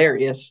is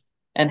hilarious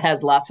and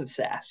has lots of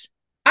sass.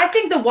 I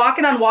think the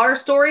walking on water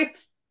story,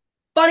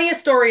 funniest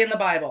story in the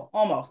Bible,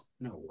 almost.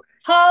 No way.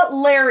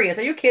 Hilarious.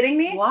 Are you kidding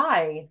me?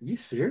 Why? Are you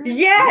serious?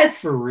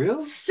 Yes. For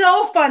real?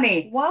 So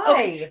funny. Why?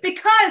 Okay,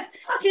 because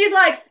he's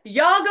like,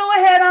 y'all go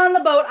ahead on the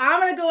boat. I'm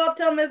going to go up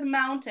on this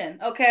mountain.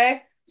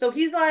 Okay. So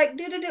he's like,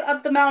 do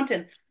up the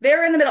mountain.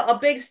 They're in the middle. A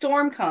big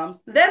storm comes.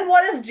 Then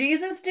what does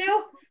Jesus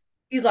do?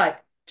 He's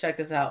like, check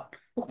this out.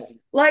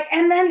 Like,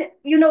 and then,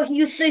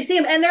 they see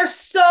him and they're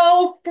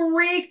so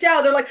freaked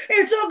out. They're like,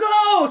 it's a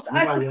ghost.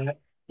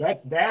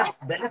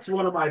 That's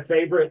one of my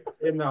favorite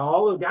in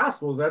all of the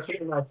Gospels. That's one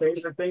of my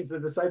favorite things the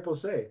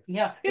disciples say.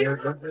 Yeah,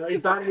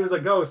 they thought he was a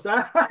ghost.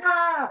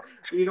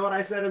 You know what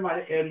I said in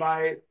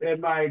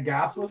my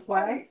Gospels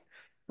class?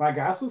 My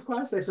Gospels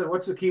class, they said,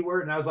 "What's the key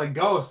word?" And I was like,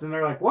 "Ghost." And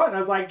they're like, "What?" And I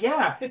was like,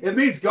 "Yeah, it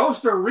means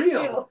ghosts are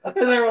real." And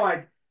they were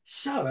like,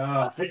 "Shut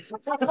up." And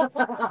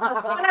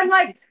I'm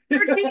like,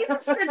 for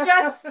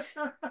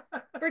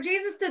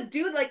Jesus to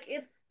do like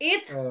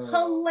it's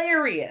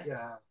hilarious.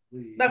 Yeah.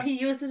 Now he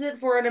uses it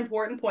for an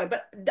important point,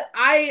 but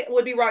I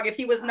would be wrong if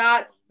he was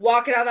not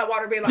walking out of that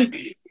water being like,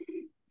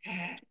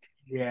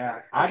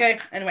 yeah. Okay.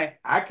 Anyway,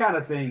 I kind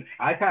of think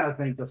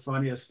the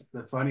funniest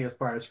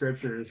part of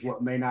scripture is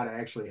what may not have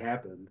actually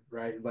happened,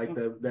 right? Like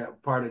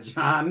that part of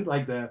John,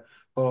 like the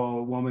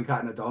whole woman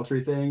caught in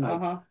adultery thing.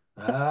 Like,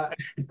 like,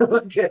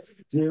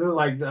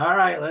 all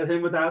right, let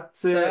him without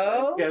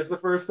sin gets the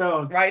first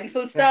stone. Writing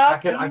some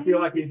stuff. I feel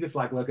like he's just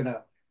like looking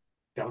up.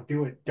 Don't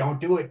do it. Don't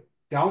do it.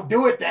 Don't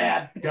do it,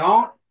 Dad.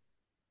 Don't.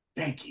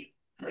 Thank you.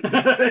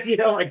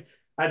 Like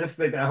I just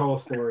think that whole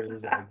story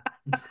is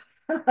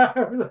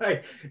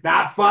like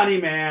not funny,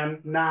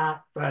 man.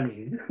 Not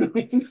funny.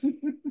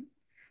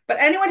 But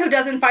anyone who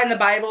doesn't find the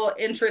Bible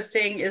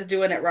interesting is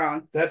doing it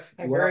wrong. That's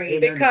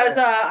agreed. Because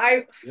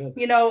we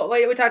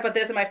talked about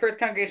this in my first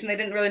congregation. They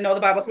didn't really know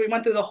the Bible, so we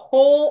went through the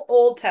whole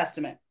Old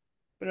Testament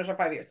for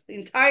 5 years. The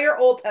entire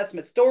Old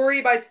Testament,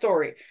 story by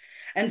story.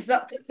 And so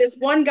this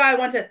one guy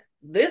wanted.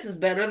 This is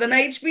better than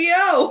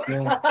HBO.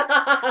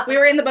 Yeah. We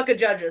were in the book of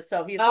Judges,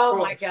 so he's. Oh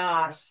my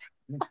gosh!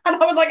 And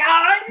I was like,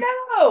 I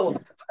know.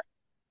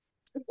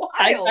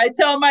 I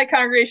tell my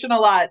congregation a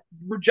lot.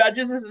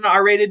 Judges is an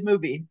R-rated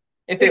movie.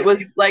 If it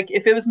was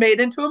made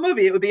into a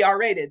movie, it would be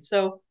R-rated.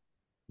 So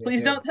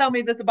please don't tell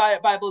me that the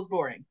Bible is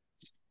boring.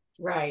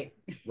 Right.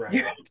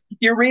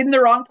 You're reading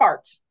the wrong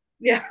parts.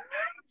 Yeah.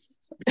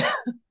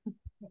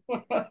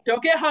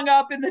 Don't get hung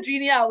up in the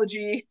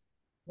genealogy.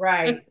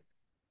 Right.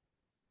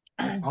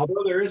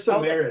 Although there is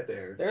some merit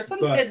there. There's some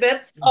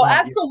tidbits. Oh,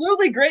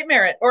 absolutely. Great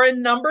merit. Or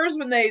in Numbers,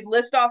 when they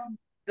list off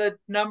the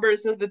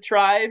numbers of the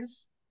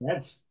tribes.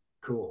 That's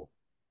cool.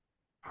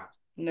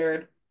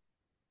 Nerd.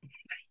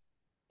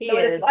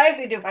 I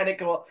actually do find it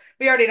cool.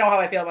 We already know how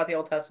I feel about the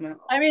Old Testament.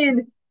 I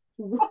mean,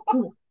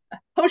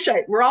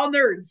 Hoshite, we're all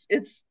nerds.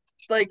 It's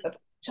like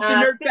just a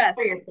nerd fest.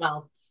 For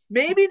yourself.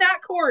 Maybe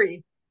not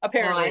Corey,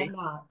 apparently. No,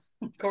 I'm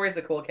not. Corey's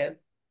the cool kid.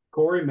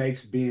 Corey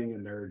makes being a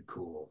nerd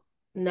cool.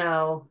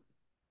 No.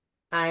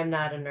 I am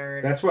not a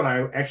nerd. That's what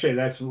I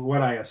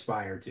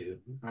aspire to.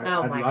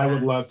 I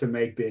would love to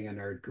make being a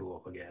nerd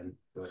cool again.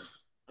 But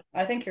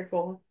I think you're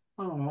cool.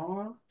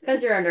 Aww.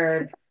 Because you're a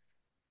nerd.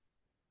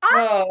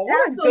 I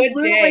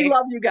absolutely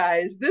love you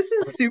guys. This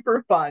is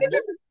super fun.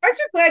 Aren't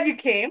you glad you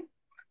came?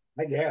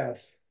 I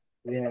guess.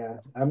 Yeah,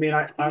 I mean,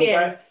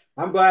 Yes.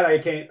 I'm glad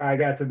I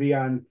got to be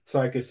on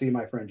so I could see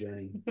my friend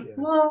Jenny. Yeah.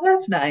 Well,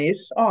 that's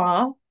nice.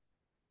 Aw.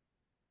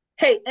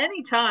 Hey,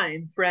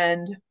 anytime,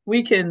 friend,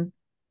 we can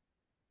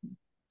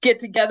get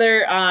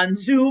together on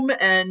Zoom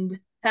and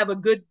have a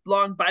good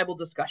long Bible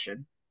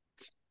discussion.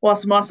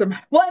 Awesome, awesome.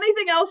 Well,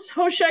 anything else,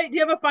 Hoshite? Do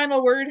you have a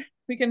final word?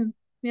 We can,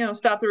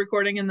 stop the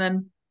recording and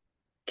then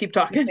keep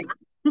talking.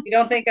 You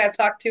don't think I've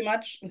talked too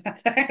much?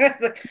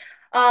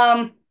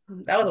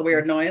 That was a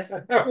weird noise.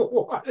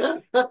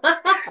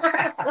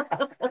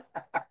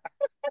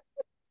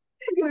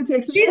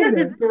 Jesus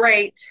is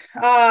great.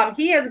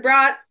 He has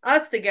brought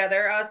us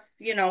together,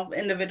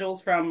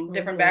 individuals from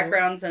different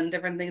backgrounds and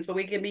different things, but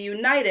we can be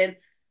united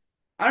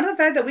under the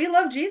fact that we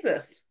love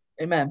Jesus.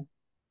 Amen.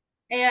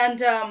 And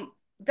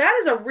that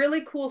is a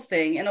really cool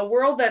thing in a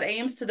world that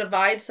aims to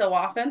divide so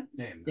often.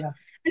 Amen. Yeah.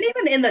 And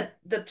even in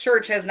the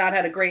church has not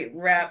had a great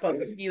rap of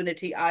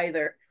unity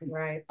either.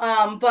 Right.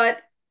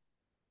 But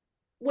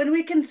when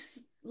we can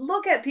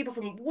look at people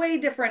from way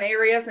different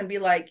areas and be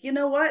like, you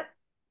know what?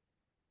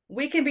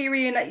 We can be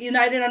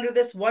reunited under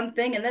this one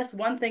thing, and this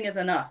one thing is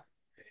enough.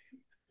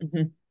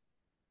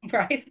 Mm-hmm.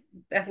 Right?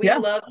 That we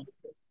love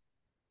Jesus.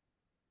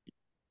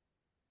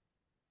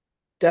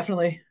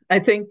 Definitely. I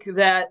think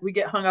that we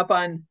get hung up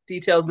on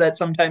details that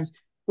sometimes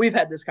we've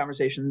had this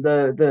conversation.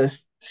 The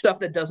stuff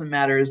that doesn't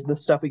matter is the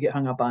stuff we get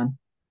hung up on.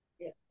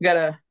 Yeah. We got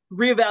to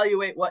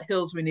reevaluate what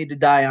hills we need to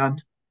die on.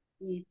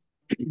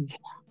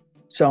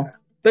 So,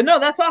 but no,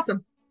 that's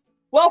awesome.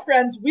 Well,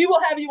 friends, we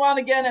will have you on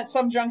again at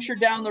some juncture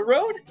down the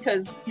road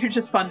because you're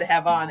just fun to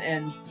have on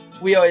and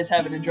we always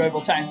have an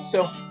enjoyable time.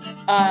 So,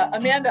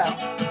 Amanda,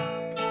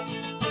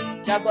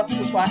 God bless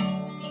us why.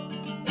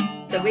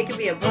 So we can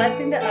be a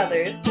blessing to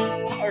others.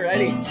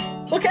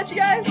 Alrighty. We'll catch you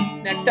guys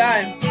next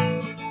time.